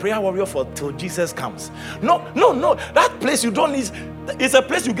be a prayer warrior till Jesus comes. No. That place you don't need. It's a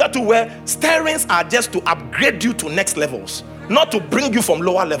place you get to where stirrings are just to upgrade you to next levels, not to bring you from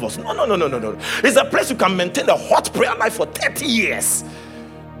lower levels. No. It's a place you can maintain a hot prayer life for 30 years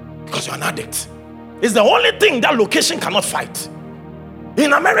because you're an addict. It's the only thing that location cannot fight.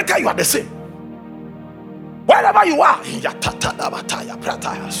 In America, you are the same. Wherever you are,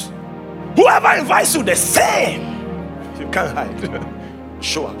 whoever invites you, the same. You can't hide.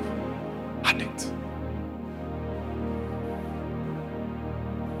 Show up. Addict.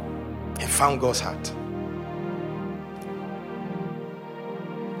 He found God's heart.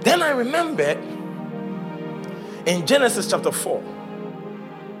 Then I remember in Genesis chapter 4,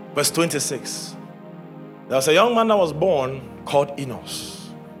 verse 26, there was a young man that was born called Enos.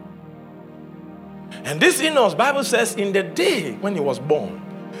 And this Enos, Bible says, in the day when he was born,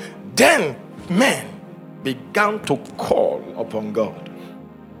 then men began to call upon God.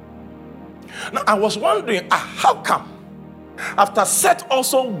 Now I was wondering, how come? After Seth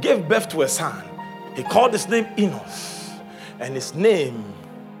also gave birth to a son, he called his name Enos. And his name,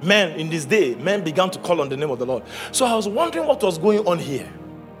 men in this day, men began to call on the name of the Lord. So I was wondering what was going on here.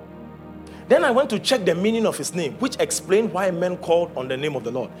 Then I went to check the meaning of his name, which explained why men called on the name of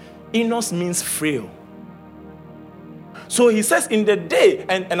the Lord. Enos means frail. So he says in the day,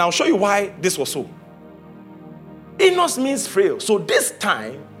 and I'll show you why this was so. Enos means frail. So this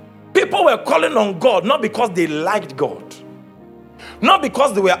time, people were calling on God not because they liked God, not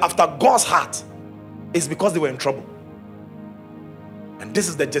because they were after God's heart. It's because they were in trouble. And this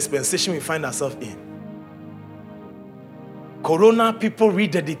is the dispensation we find ourselves in. Corona, people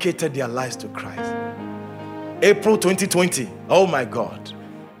rededicated their lives to Christ. April 2020, oh my God.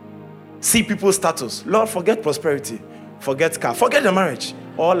 See people's status. Lord, forget prosperity. Forget car. Forget the marriage.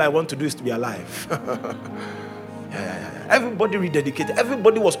 All I want to do is to be alive. Yeah. Everybody rededicated.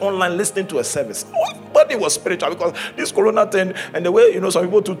 Everybody was online listening to a service. Everybody was spiritual because this corona thing and the way, some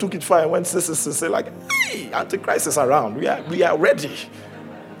people took it far and went say like, hey, Antichrist is around. We are ready.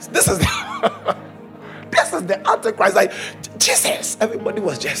 This is the Antichrist. Like, Jesus. Everybody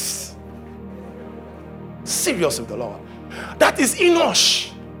was just serious with the Lord. That is Enosh.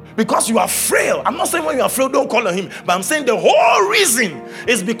 Because you are frail. I'm not saying when you are frail, don't call on him. But I'm saying the whole reason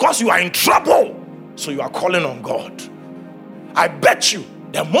is because you are in trouble. So you are calling on God. I bet you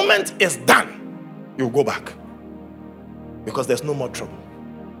the moment is done, you'll go back. Because there's no more trouble.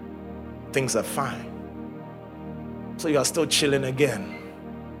 Things are fine. So you are still chilling again.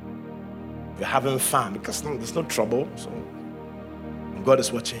 You're having fun because there's no trouble. So God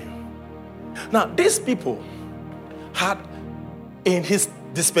is watching you. Now, these people had in his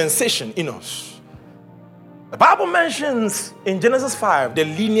dispensation, Enos. The Bible mentions in Genesis 5 the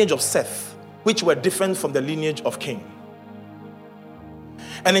lineage of Seth, which were different from the lineage of Cain.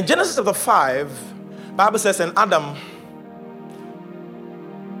 And in Genesis chapter 5, Bible says, and Adam,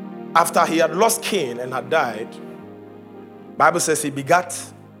 after he had lost Cain and had died, Bible says he begat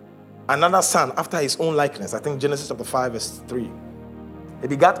another son after his own likeness. I think Genesis chapter 5 verse 3. He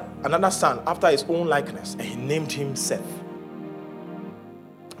begat another son after his own likeness, and he named him Seth.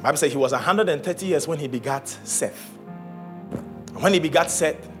 The Bible says he was 130 years when he begat Seth. And when he begat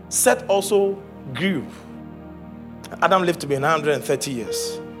Seth, Seth also grew. Adam lived to be 130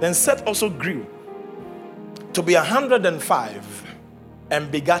 years. Then Seth also grew to be 105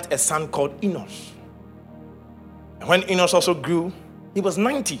 and begat a son called Enos. And when Enos also grew, he was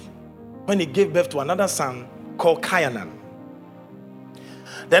 90 when he gave birth to another son called Cainan.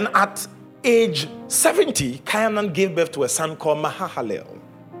 Then at age 70, Cainan gave birth to a son called Mahalalel.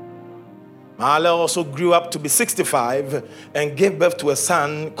 Mahalalel also grew up to be 65 and gave birth to a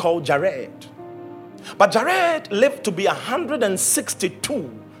son called Jared. But Jared lived to be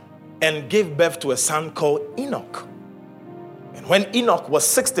 162 and gave birth to a son called Enoch. And when Enoch was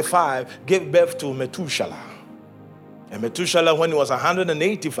 65, gave birth to Methuselah. And Methuselah, when he was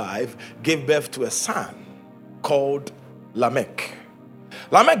 185, gave birth to a son called Lamech.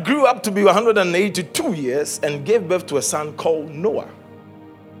 Lamech grew up to be 182 years and gave birth to a son called Noah.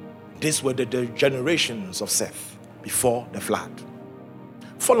 These were the generations of Seth before the flood.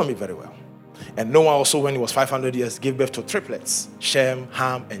 Follow me very well. And Noah also, when he was 500 years, gave birth to triplets, Shem,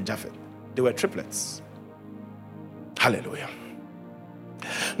 Ham, and Japheth. They were triplets. Hallelujah.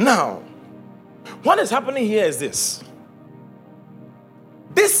 Now, what is happening here is this.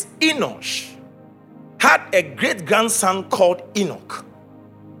 This Enosh had a great-grandson called Enoch.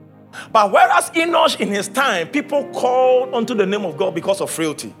 But whereas Enosh in his time, people called unto the name of God because of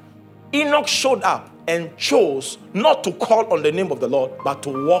frailty, Enoch showed up and chose not to call on the name of the Lord, but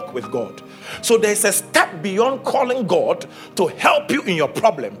to walk with God. So there's a step beyond calling God to help you in your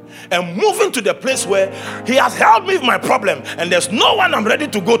problem and moving to the place where he has helped me with my problem and there's no one I'm ready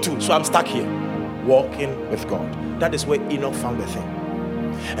to go to, so I'm stuck here. Walking with God. That is where Enoch found the thing.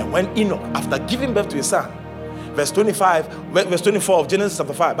 And when Enoch, after giving birth to his son, verse 24 of Genesis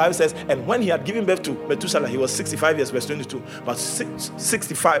chapter 5, Bible says, and when he had given birth to Methuselah, he was 65 years, verse 22. But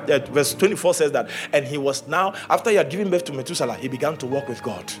 65, verse 24 says that, and he was now, after he had given birth to Methuselah, he began to walk with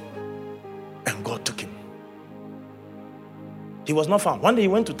God. And God took him. He was not found. One day he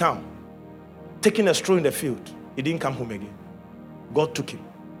went to town, taking a stroll in the field. He didn't come home again. God took him.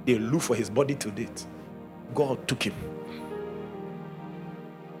 They looked for his body to date. God took him.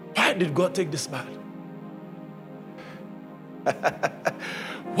 Why did God take this man?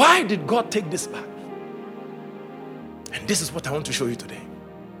 Why did God take this man? And this is what I want to show you today.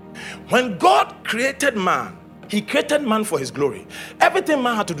 When God created man, he created man for his glory. Everything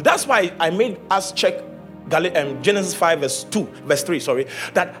man had to do. That's why I made us check Genesis 5 verse 3,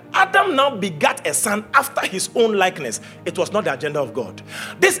 that Adam now begat a son after his own likeness. It was not the agenda of God.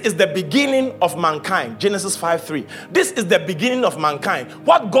 This is the beginning of mankind. Genesis 5:3. This is the beginning of mankind.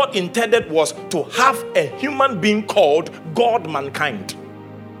 What God intended was to have a human being called God mankind.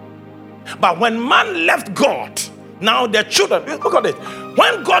 But when man left God, now their children, look at it.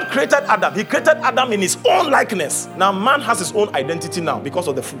 When God created Adam, he created Adam in his own likeness. Now man has his own identity now because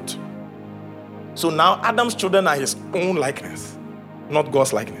of the fruit. So now Adam's children are his own likeness, not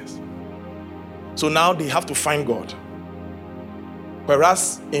God's likeness. So now they have to find God.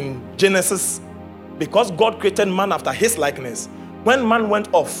 Whereas in Genesis, because God created man after his likeness, when man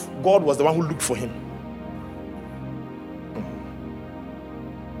went off, God was the one who looked for him.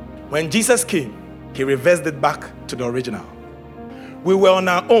 When Jesus came, he reversed it back to the original. We were on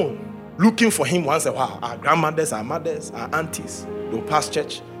our own, looking for him once in a while. Our grandmothers, our mothers, our aunties, they will pass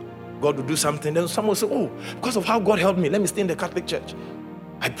church. God will do something. Then someone will say, oh, because of how God helped me, let me stay in the Catholic Church.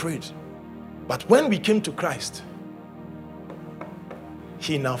 I prayed. But when we came to Christ,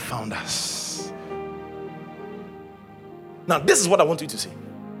 he now found us. Now, this is what I want you to see.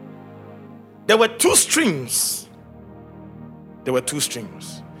 There were two streams.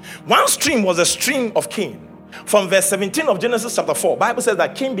 One stream was a stream of Cain. From verse 17 of Genesis chapter 4, Bible says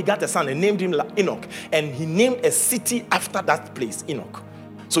that Cain begat a son and named him Enoch. And he named a city after that place, Enoch.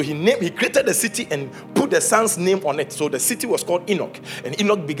 So he created a city and put the son's name on it. So the city was called Enoch. And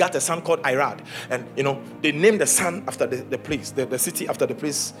Enoch begat a son called Irad. And they named the son after the place, the city after the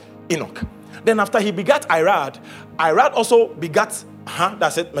place, Enoch. Then after he begat Irad also begat,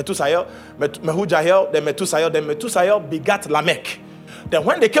 that's it, Methuselah, then Methuselah begat Lamech. Then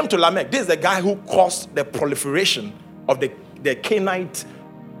when they came to Lamech, this is the guy who caused the proliferation of the Canaanite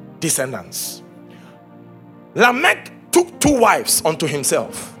descendants. Lamech took two wives unto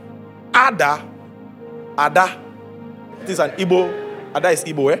himself. Ada, this is an Igbo. Ada is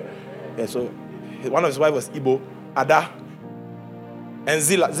Igbo, eh? Yeah, so one of his wives was Igbo, Ada. And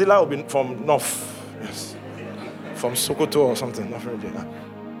Zillah will be from North, yes, from Sokoto or something. Not from Nigeria.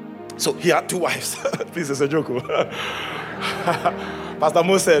 So he had two wives. Please, it's a joke. Pastor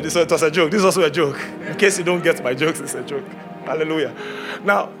Mo said it was a joke. This is also a joke. In case you don't get my jokes, it's a joke. Hallelujah.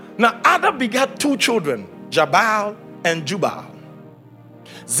 Now Ada begat two children, Jabal and Jubal.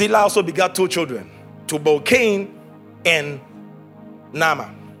 Zillah also begat two children, Tubal-Cain and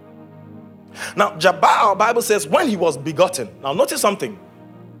Naaman. Now Jabal, Bible says, when he was begotten. Now notice something.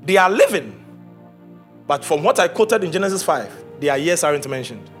 They are living, but from what I quoted in Genesis 5, their years aren't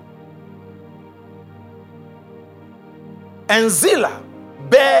mentioned. And Zillah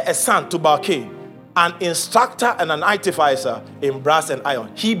bare a son, Tubal-Cain, an instructor and an artificer in brass and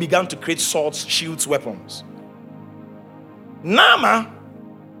iron. He began to create swords, shields, weapons. Naaman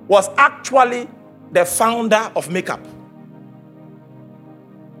was actually the founder of makeup.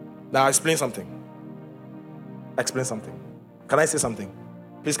 Now explain something. Can I say something?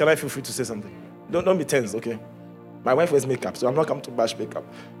 Please, can I feel free to say something? Don't be tense, okay? My wife wears makeup, so I'm not come to bash makeup.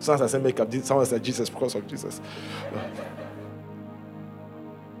 Sometimes I say makeup, someone said Jesus because of Jesus.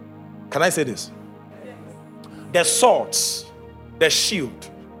 Can I say this? The swords, the shield,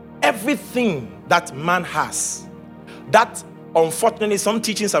 everything that man has, that unfortunately some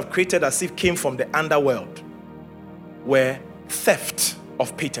teachings have created as if came from the underworld, were theft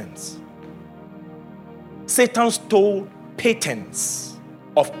of patents. Satan stole patents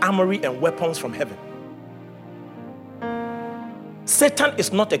of armory and weapons from heaven. Satan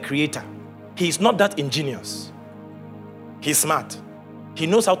is not a creator. He is not that ingenious. He's smart. He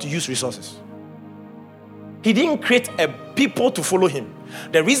knows how to use resources. He didn't create a people to follow him.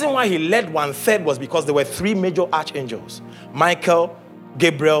 The reason why he led 1/3 was because there were 3 major archangels: Michael,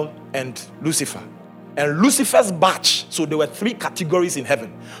 Gabriel, and Lucifer. And Lucifer's batch, so there were 3 categories in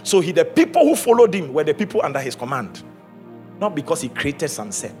heaven. So the people who followed him were the people under his command. Not because he created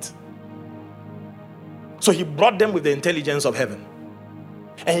sunset. So he brought them with the intelligence of heaven.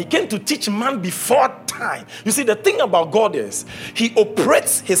 And he came to teach man before time. You see, the thing about God is he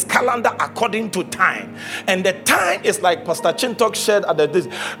operates his calendar according to time. And the time is like Pastor Chintok shared at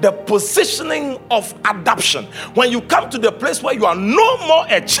the positioning of adoption. When you come to the place where you are no more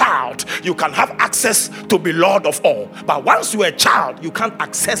a child, you can have access to be Lord of all. But once you are a child, you can't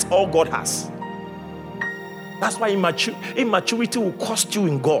access all God has. That's why immaturity will cost you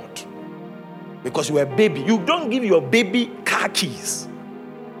in God. Because you are a baby. You don't give your baby car keys.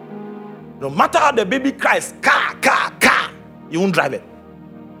 No matter how the baby cries, car, you won't drive it.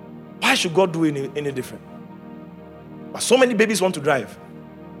 Why should God do any different? But so many babies want to drive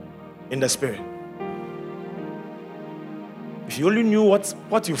in the spirit. If you only knew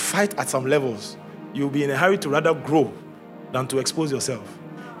what you fight at some levels, you'll be in a hurry to rather grow than to expose yourself.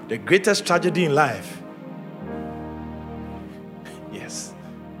 The greatest tragedy in life, yes,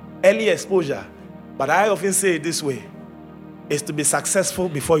 early exposure, but I often say it this way, is to be successful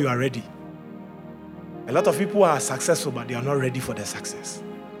before you are ready. A lot of people are successful, but they are not ready for their success.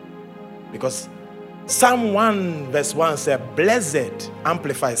 Because Psalm 1 verse 1 said, blessed,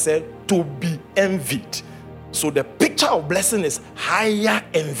 Amplified said, to be envied. So the picture of blessing is higher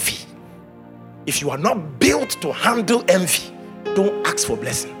envy. If you are not built to handle envy, don't ask for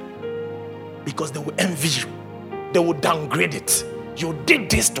blessing. Because they will envy you. They will downgrade it. You did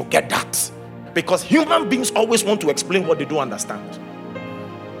this to get that. Because human beings always want to explain what they don't understand.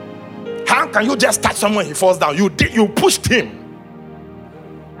 How can you just touch someone, he falls down? You pushed him.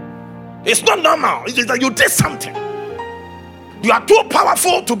 It's not normal. It's just that you did something. You are too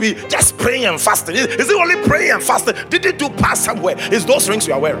powerful to be just praying and fasting. Is it only praying and fasting? Did it do pass somewhere? It's those rings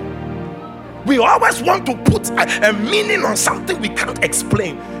you are wearing. We always want to put a meaning on something we can't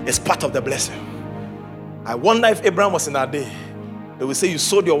explain. It's part of the blessing. I wonder if Abraham was in our day. They will say you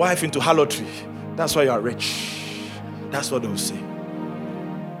sold your wife into harlotry. That's why you are rich. That's what they will say.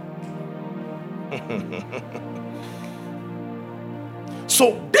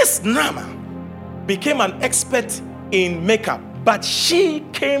 So this Naamah became an expert in makeup, but she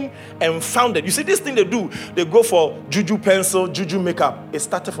came and found it. You see, this thing they do, they go for juju pencil, juju makeup. It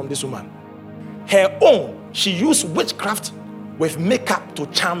started from this woman. Her own, she used witchcraft with makeup to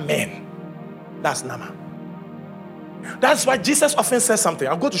charm men. That's Naamah. That's why Jesus often says something.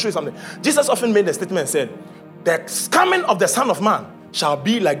 I'm going to show you something. Jesus often made a statement and said, the coming of the Son of Man shall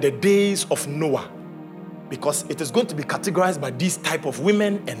be like the days of Noah. Because it is going to be categorized by these type of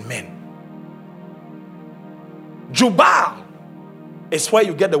women and men. Jubal is where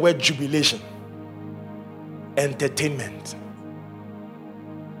you get the word jubilation. Entertainment.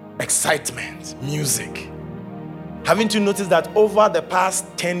 Excitement. Music. Haven't you noticed that over the past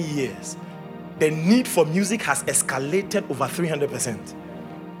 10 years, the need for music has escalated over 300%.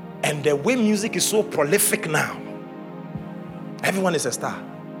 And the way music is so prolific now, everyone is a star.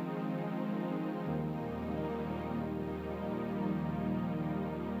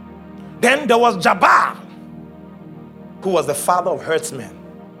 Then there was Jabal, who was the father of herdsmen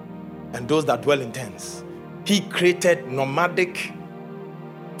and those that dwell in tents. He created nomadic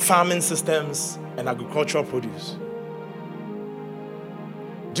farming systems and agricultural produce.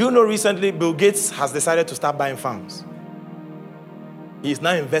 Do you know recently Bill Gates has decided to start buying farms? He is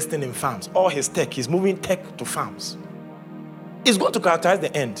now investing in farms. All his tech, he's moving tech to farms. It's going to characterize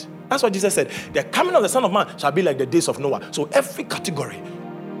the end. That's what Jesus said. The coming of the Son of Man shall be like the days of Noah. So every category,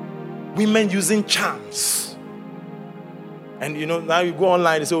 women using charms. And you know, now you go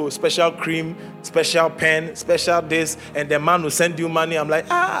online, so special cream, special pen, special this, and the man will send you money. I'm like,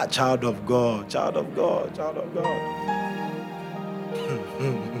 child of God, child of God, child of God.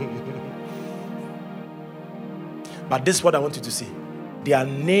 But this is what I want you to see. Their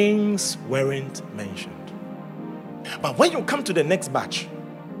names weren't mentioned. But when you come to the next batch,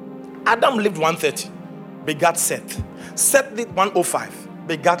 Adam lived 130, begat Seth. Seth lived 105,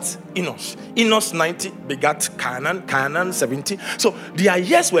 begat Enos. Enos 90, begat Canaan. Canaan 70. So their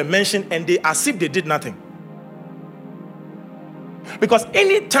years were mentioned and they as if they did nothing. Because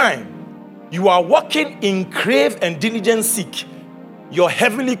anytime you are walking in crave and diligent seek, your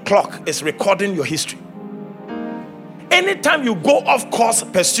heavenly clock is recording your history. Anytime you go off course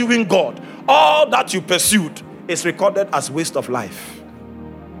pursuing God, all that you pursued is recorded as waste of life.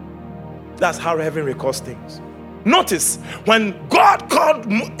 That's how heaven records things. Notice, when God called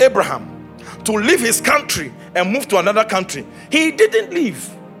Abraham to leave his country and move to another country, he didn't leave.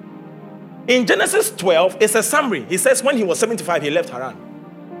 In Genesis 12, it's a summary. He says when he was 75, he left Haran.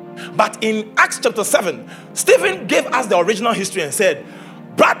 But in Acts chapter 7, Stephen gave us the original history and said,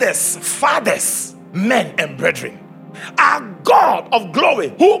 brothers, fathers, men and brethren, our God of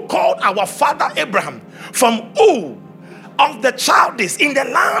glory, who called our father Abraham from Ur of the Chaldees in the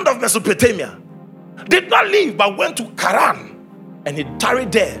land of Mesopotamia, did not leave but went to Haran, and he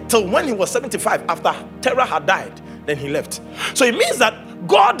tarried there till when he was 75, after Terah had died, then he left. So it means that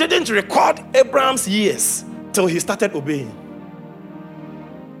God didn't record Abraham's years till he started obeying.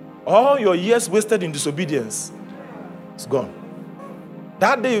 All your years wasted in disobedience, it's gone.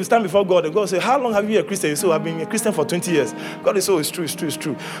 That day you stand before God and God will say, how long have you been a Christian? You say, I've been a Christian for 20 years. God will say, it's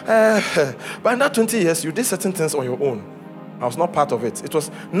true. But in that 20 years, you did certain things on your own. I was not part of it. It was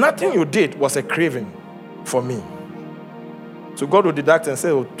nothing you did was a craving for me. So God will deduct and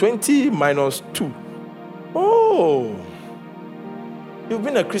say, 20 minus 2. Oh, you've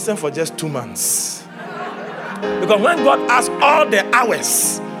been a Christian for just 2 months. Because when God asked all the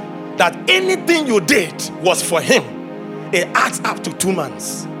hours that anything you did was for him, it adds up to 2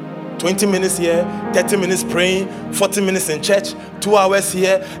 months. 20 minutes here, 30 minutes praying, 40 minutes in church, 2 hours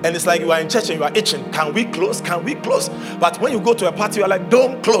here, and it's like you are in church and you are itching. Can we close? But when you go to a party, you are like,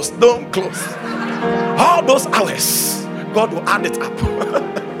 don't close. All those hours, God will add it up.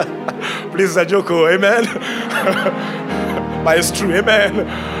 Please, it's a joke, amen. But it's true, amen.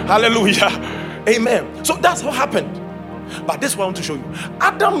 Hallelujah, amen. So that's what happened. But this one I want to show you.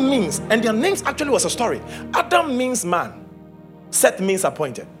 Adam means, and their names actually was a story. Adam means man. Seth means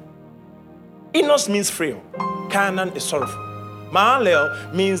appointed. Enos means frail. Canaan is sorrowful.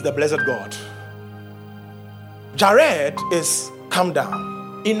 Mahalalel means the blessed God. Jared is come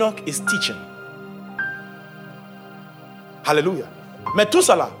down. Enoch is teaching. Hallelujah.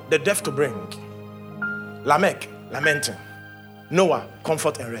 Methuselah, the death to bring. Lamech, lamenting. Noah,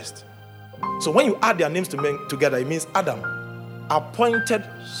 comfort and rest. So when you add their names together, it means Adam, appointed,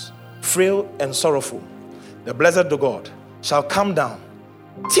 frail and sorrowful. The blessed God shall come down,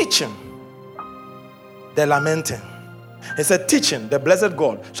 teaching, the lamenting. He said, teaching, the blessed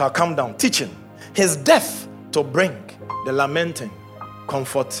God shall come down, teaching his death to bring the lamenting,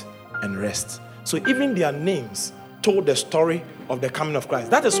 comfort and rest. So even their names told the story of the coming of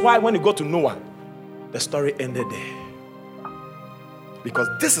Christ. That is why when you go to Noah, the story ended there. Because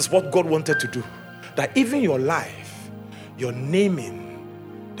this is what God wanted to do. That even your life, your naming,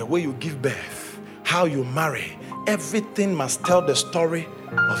 the way you give birth, how you marry, everything must tell the story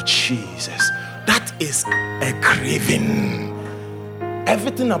of Jesus. That is a craving.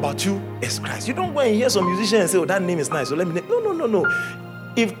 Everything about you is Christ. You don't go and hear some musician and say, oh, that name is nice, so let me name. No.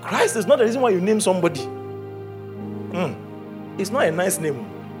 If Christ is not the reason why you name somebody, it's not a nice name.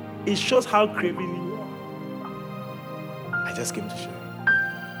 It shows how craving you are. I just came to show you.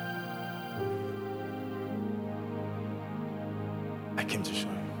 I came to show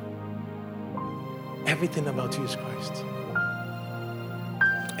you. Everything about you is Christ.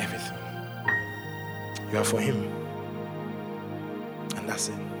 Everything. You are for him. And that's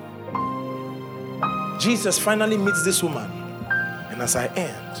it. Jesus finally meets this woman. And as I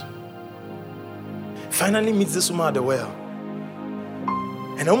end, finally meets this woman at the well.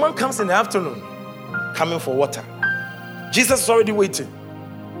 And the woman comes in the afternoon, coming for water. Jesus is already waiting.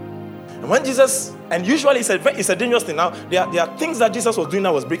 And when Jesus, and usually it's a dangerous thing. Now, there are things that Jesus was doing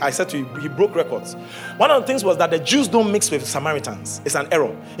that was break. I said to you, he broke records. One of the things was that the Jews don't mix with Samaritans. It's an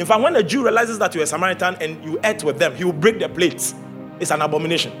error. In fact, when a Jew realizes that you're a Samaritan and you ate with them, he will break their plates. It's an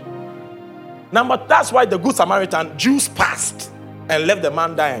abomination. Now, but that's why the good Samaritan, Jews passed and left the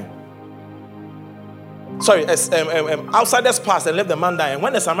man dying. Outsiders passed and left the man dying.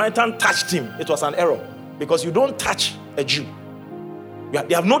 When the Samaritan touched him, it was an error. Because you don't touch a Jew.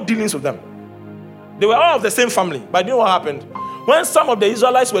 They have no dealings with them. They were all of the same family. But you know what happened? When some of the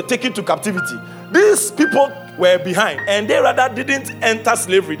Israelites were taken to captivity, these people were behind. And they rather didn't enter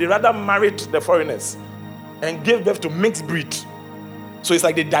slavery. They rather married the foreigners and gave birth to mixed breed. So it's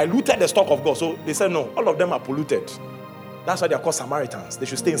like they diluted the stock of God. So they said, no, all of them are polluted. That's why they are called Samaritans. They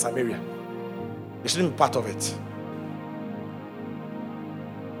should stay in Samaria. They shouldn't be part of it.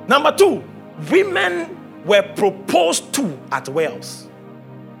 Number 2, women were proposed to at wells.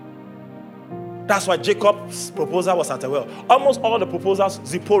 That's why Jacob's proposal was at a well. Almost all the proposals,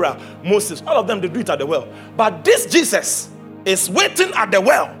 Zipporah, Moses, all of them, they do it at the well. But this Jesus is waiting at the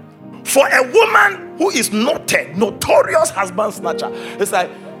well for a woman who is notorious husband snatcher. It's like,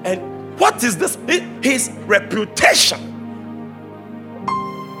 and what is this? His reputation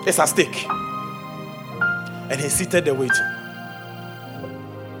is at stake. And he's seated there waiting.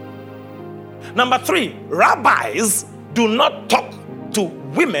 Number 3, rabbis do not talk to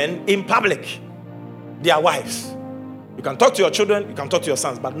women in public. Their wives. You can talk to your children, you can talk to your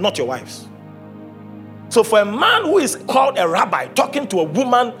sons, but not your wives. So for a man who is called a rabbi talking to a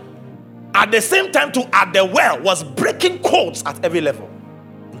woman at the same time at the well was breaking codes at every level.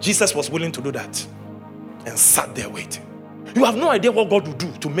 Jesus was willing to do that and sat there waiting. You have no idea what God will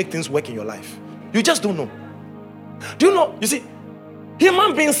do to make things work in your life. You just don't know. Do you know? You see,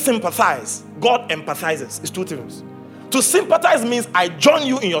 human beings sympathize. God empathizes. It's 2 things. To sympathize means I join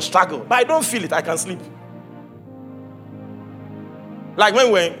you in your struggle, but I don't feel it. I can sleep. Like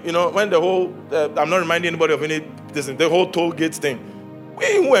when the whole, I'm not reminding anybody of the whole toll gates thing.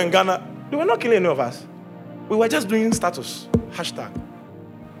 We were in Ghana, they were not killing any of us. We were just doing status, hashtag.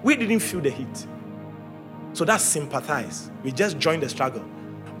 We didn't feel the heat. So that's sympathize. We just joined the struggle.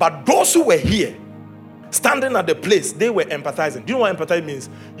 But those who were here, standing at the place, they were empathizing. Do you know what empathize means?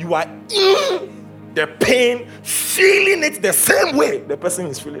 You are in the pain, feeling it the same way the person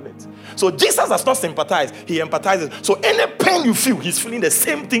is feeling it. So Jesus does not sympathize, he empathizes. So any pain you feel, he's feeling the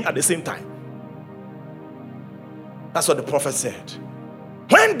same thing at the same time. That's what the prophet said.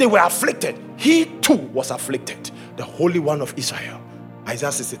 When they were afflicted, he too was afflicted. The Holy One of Israel.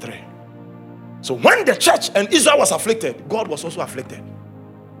 Isaiah 63. So when the church and Israel was afflicted, God was also afflicted.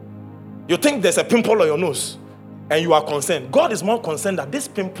 You think there's a pimple on your nose and you are concerned. God is more concerned that this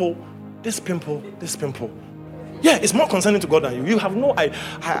pimple. Yeah, it's more concerning to God than you. You have no idea.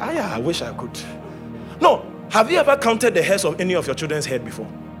 I wish I could. No, have you ever counted the hairs of any of your children's head before?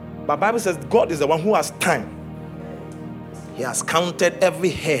 But the Bible says God is the one who has time. He has counted every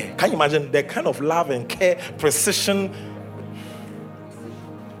hair. Can you imagine the kind of love and care, precision?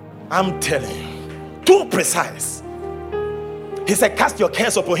 I'm telling you, too precise. He said, cast your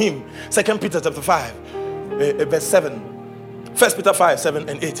cares upon him. 2 Peter chapter 5, verse 7. 1 Peter 5, 7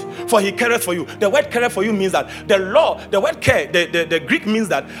 and 8. For he careth for you. The word careth for you means that the word care, the Greek means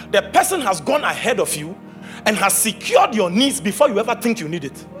that the person has gone ahead of you and has secured your needs before you ever think you need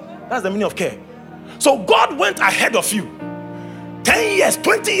it. That's the meaning of care. So God went ahead of you 10 years,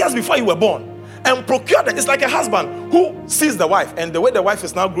 20 years before you were born and procured it. It's like a husband who sees the wife and the way the wife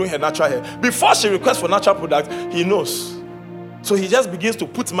is now growing her natural hair. Before she requests for natural products, he knows. So he just begins to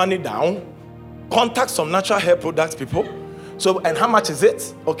put money down, contact some natural hair products people. So, and how much is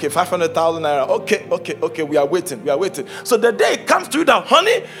it? Okay, 500,000 naira. Okay, we are waiting. So the day it comes to you that,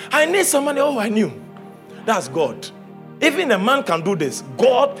 honey, I need some money. Oh, I knew. That's God. Even a man can do this.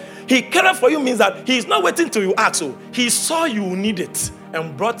 God, he cared for you means that he is not waiting till you ask. So he saw you need it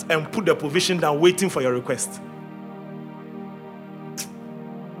and brought and put the provision down waiting for your request.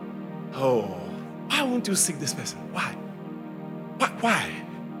 Oh, why won't you seek this person? Why?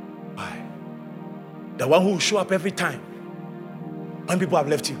 The one who will show up every time when people have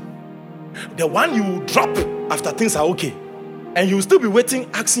left you. The one you will drop after things are okay. And you will still be waiting,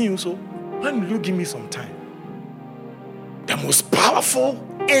 asking you, so when will you give me some time? The most powerful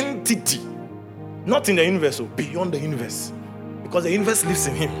entity, not in the universe, or beyond the universe, because the universe lives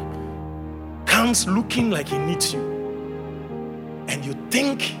in him, comes looking like he needs you. And you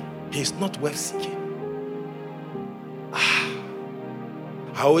think he's not worth seeking.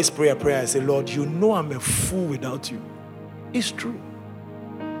 I always pray a prayer and say, Lord, you know I'm a fool without you. It's true.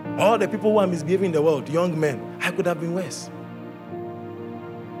 All the people who are misbehaving in the world, young men, I could have been worse.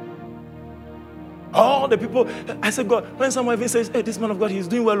 All the people, I said, God, when someone even says, hey, this man of God, he's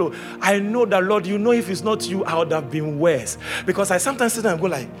doing well, I know that, Lord, you know if it's not you, I would have been worse. Because I sometimes sit there and go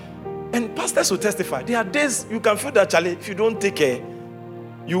like, and pastors will testify, there are days you can feel that, Charlie, if you don't take care,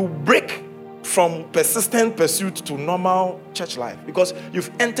 you break from persistent pursuit to normal church life because you've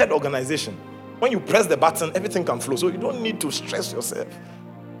entered organization. When you press the button, everything can flow. So you don't need to stress yourself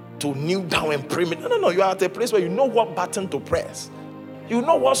to kneel down and pray. No. You are at a place where you know what button to press. You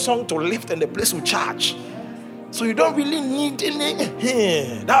know what song to lift and the place will charge. So you don't really need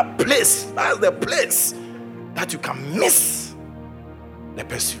any. That place, that's the place that you can miss the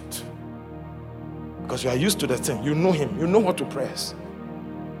pursuit. Because you are used to the thing. You know him. You know what to press.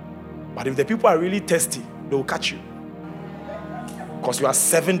 But if the people are really thirsty, they will catch you. Because you are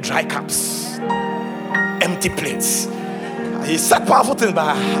serving dry cups, empty plates. He said powerful things,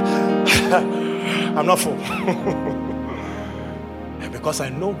 but I'm not full. And because I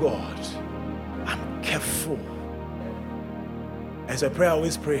know God, I'm careful. As a prayer, I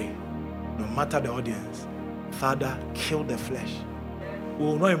always pray, no matter the audience, Father, kill the flesh. We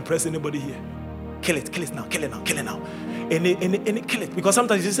will not impress anybody here. Kill it now, kill it now, kill it now. And kill it. Because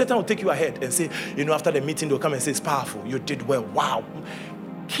sometimes Satan will take you ahead and say, after the meeting, they'll come and say, it's powerful. You did well. Wow.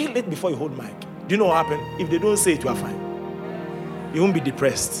 Kill it before you hold mic. Do you know what happened? If they don't say it, you are fine. You won't be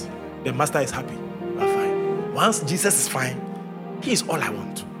depressed. The master is happy. You are fine. Once Jesus is fine, he is all I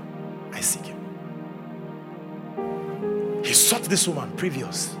want. I seek him. He sought this woman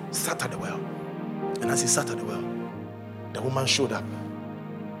previous, sat at the well. And as he sat at the well, the woman showed up.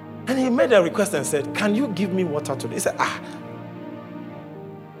 And he made a request and said, can you give me water today? He said,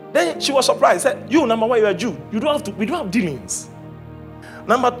 Then she was surprised. He said, you, number one, you're a Jew. We don't have dealings.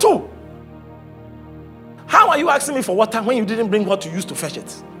 Number two, how are you asking me for water when you didn't bring what you used to fetch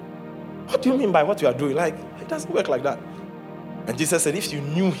it? What do you mean by what you are doing? Like, it doesn't work like that. And Jesus said, if you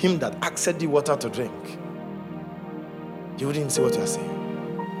knew him that asked the water to drink, you wouldn't see what you are saying.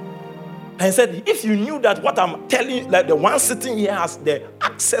 And he said, if you knew that what I'm telling you, like the one sitting here has the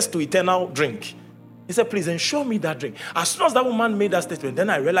access to eternal drink. He said, please, then show me that drink. As soon as that woman made that statement, then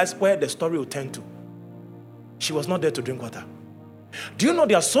I realized where the story will turn to. She was not there to drink water. Do you know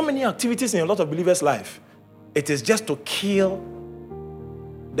there are so many activities in a lot of believers' life? It is just to kill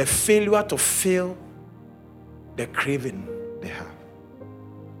the failure to fill the craving they have.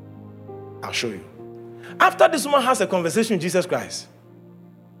 I'll show you. After this woman has a conversation with Jesus Christ,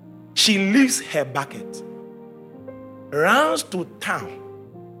 she leaves her bucket, runs to town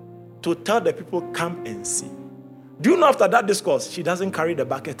to tell the people, come and see. Do you know after that discourse, she doesn't carry the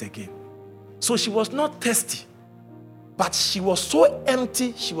bucket again? So she was not thirsty, but she was so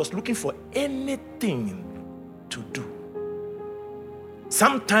empty, she was looking for anything to do.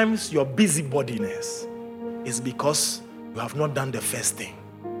 Sometimes your busybodiness is because you have not done the first thing.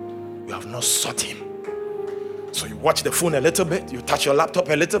 You have not sought him. So you watch the phone a little bit, you touch your laptop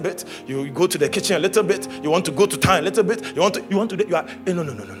a little bit, you go to the kitchen a little bit, you want to go to town a little bit, you are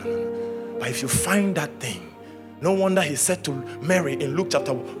no. But if you find that thing, no wonder he said to Mary in Luke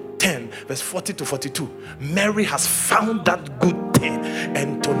chapter 10, verse 40 to 42, Mary has found that good thing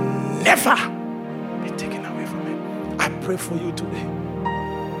and to never be taken away from it. I pray for you today.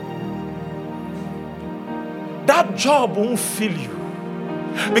 That job won't fill you.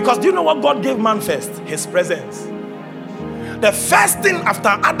 Because do you know what God gave man first? His presence. The first thing after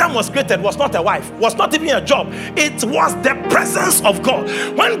Adam was created was not a wife, was not even a job. It was the presence of God.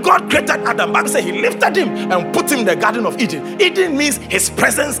 When God created Adam, Bible says he lifted him and put him in the Garden of Eden. Eden means his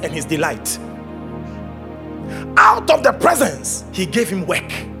presence and his delight. Out of the presence, he gave him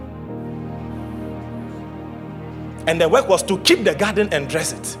work. And the work was to keep the garden and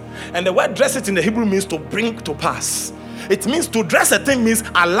dress it. And the word dress it in the Hebrew means to bring to pass. It means to dress a thing means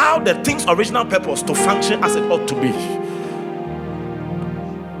allow the thing's original purpose to function as it ought to be.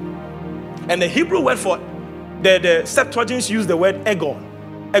 And the Hebrew word for the Septuagint use the word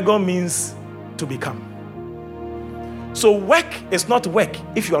egon. Egon means to become. So work is not work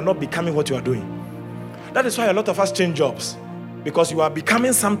if you are not becoming what you are doing. That is why a lot of us change jobs, because you are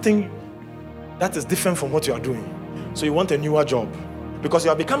becoming something that is different from what you are doing. So you want a newer job because you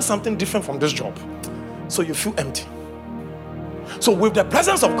have become something different from this job. So you feel empty. So with the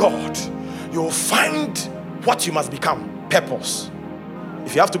presence of God, you will find what you must become. Purpose.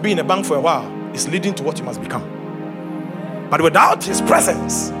 If you have to be in a bank for a while, it's leading to what you must become. But without his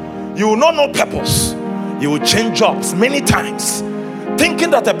presence, you will not know purpose. You will change jobs many times,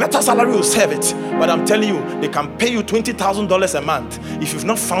 thinking that a better salary will serve it. But I'm telling you, they can pay you $20,000 a month. If you've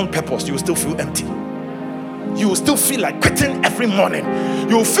not found purpose, you will still feel empty. You will still feel like quitting every morning.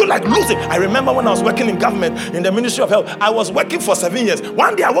 You will feel like losing. I remember when I was working in government, in the Ministry of Health, I was working for 7 years.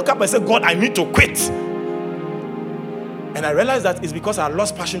 One day I woke up and said, God, I need to quit. And I realized that it's because I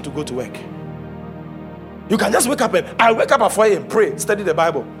lost passion to go to work. You can just wake up and I wake up at 4 a.m., pray, study the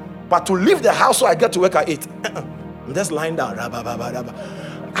Bible. But to leave the house so I get to work at 8, I'm just lying down.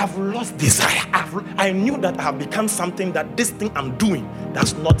 I've lost desire. I knew that I have become something that this thing I'm doing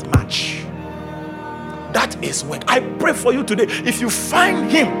does not match. That is work. I pray for you today. If you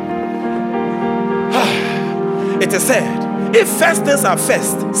find him, it is said, if first things are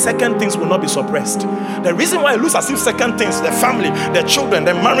first, second things will not be suppressed. The reason why it looks as if second things, the family, the children,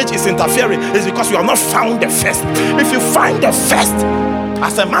 the marriage is interfering is because you have not found the first. If you find the first,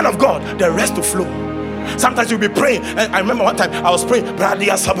 as a man of God, the rest will flow. Sometimes you'll be praying. And I remember one time I was praying, and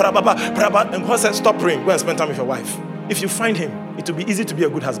God said, stop praying, go and spend time with your wife. If you find him, it will be easy to be a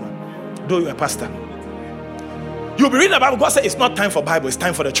good husband, though you're a pastor. You'll be reading the Bible. God said it's not time for Bible, it's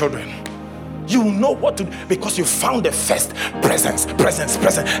time for the children. You will know what to do because you found the first presence.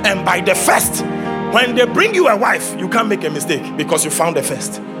 And by the first, when they bring you a wife, you can't make a mistake because you found the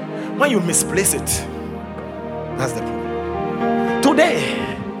first. When you misplace it, that's the problem. Today,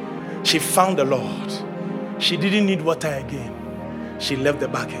 she found the Lord. She didn't need water again. She left the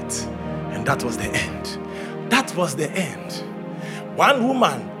bucket. And that was the end. That was the end. One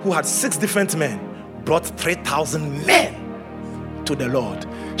woman who had 6 different men brought 3,000 men to the Lord.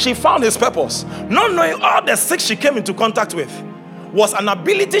 She found his purpose. Not knowing all the 6 she came into contact with was an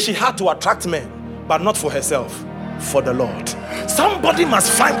ability she had to attract men, but not for herself, for the Lord. Somebody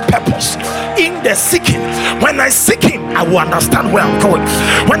must find purpose in the seeking. When I seek him, I will understand where I'm going.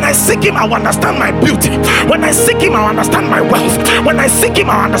 When I seek him, I will understand my beauty. When I seek him, I will understand my wealth. When I seek him,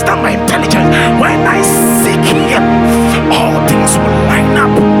 I will understand my intelligence. When I seek him, all things will line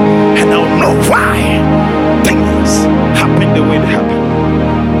up, and I'll know why things happen the way they happen.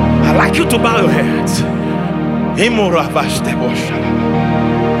 I'd like you to bow your heads.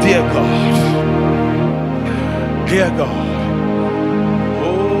 Dear God, dear God.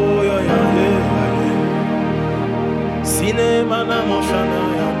 Oh, yeah, yeah, yeah.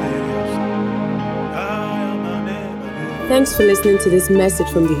 Thanks for listening to this message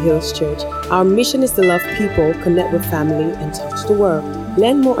from the Hills Church. Our mission is to love people, connect with family, and touch the world.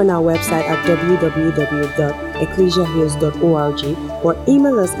 Learn more on our website at www.ecclesiahills.org or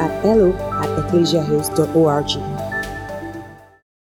email us at hello@ecclesiahills.org.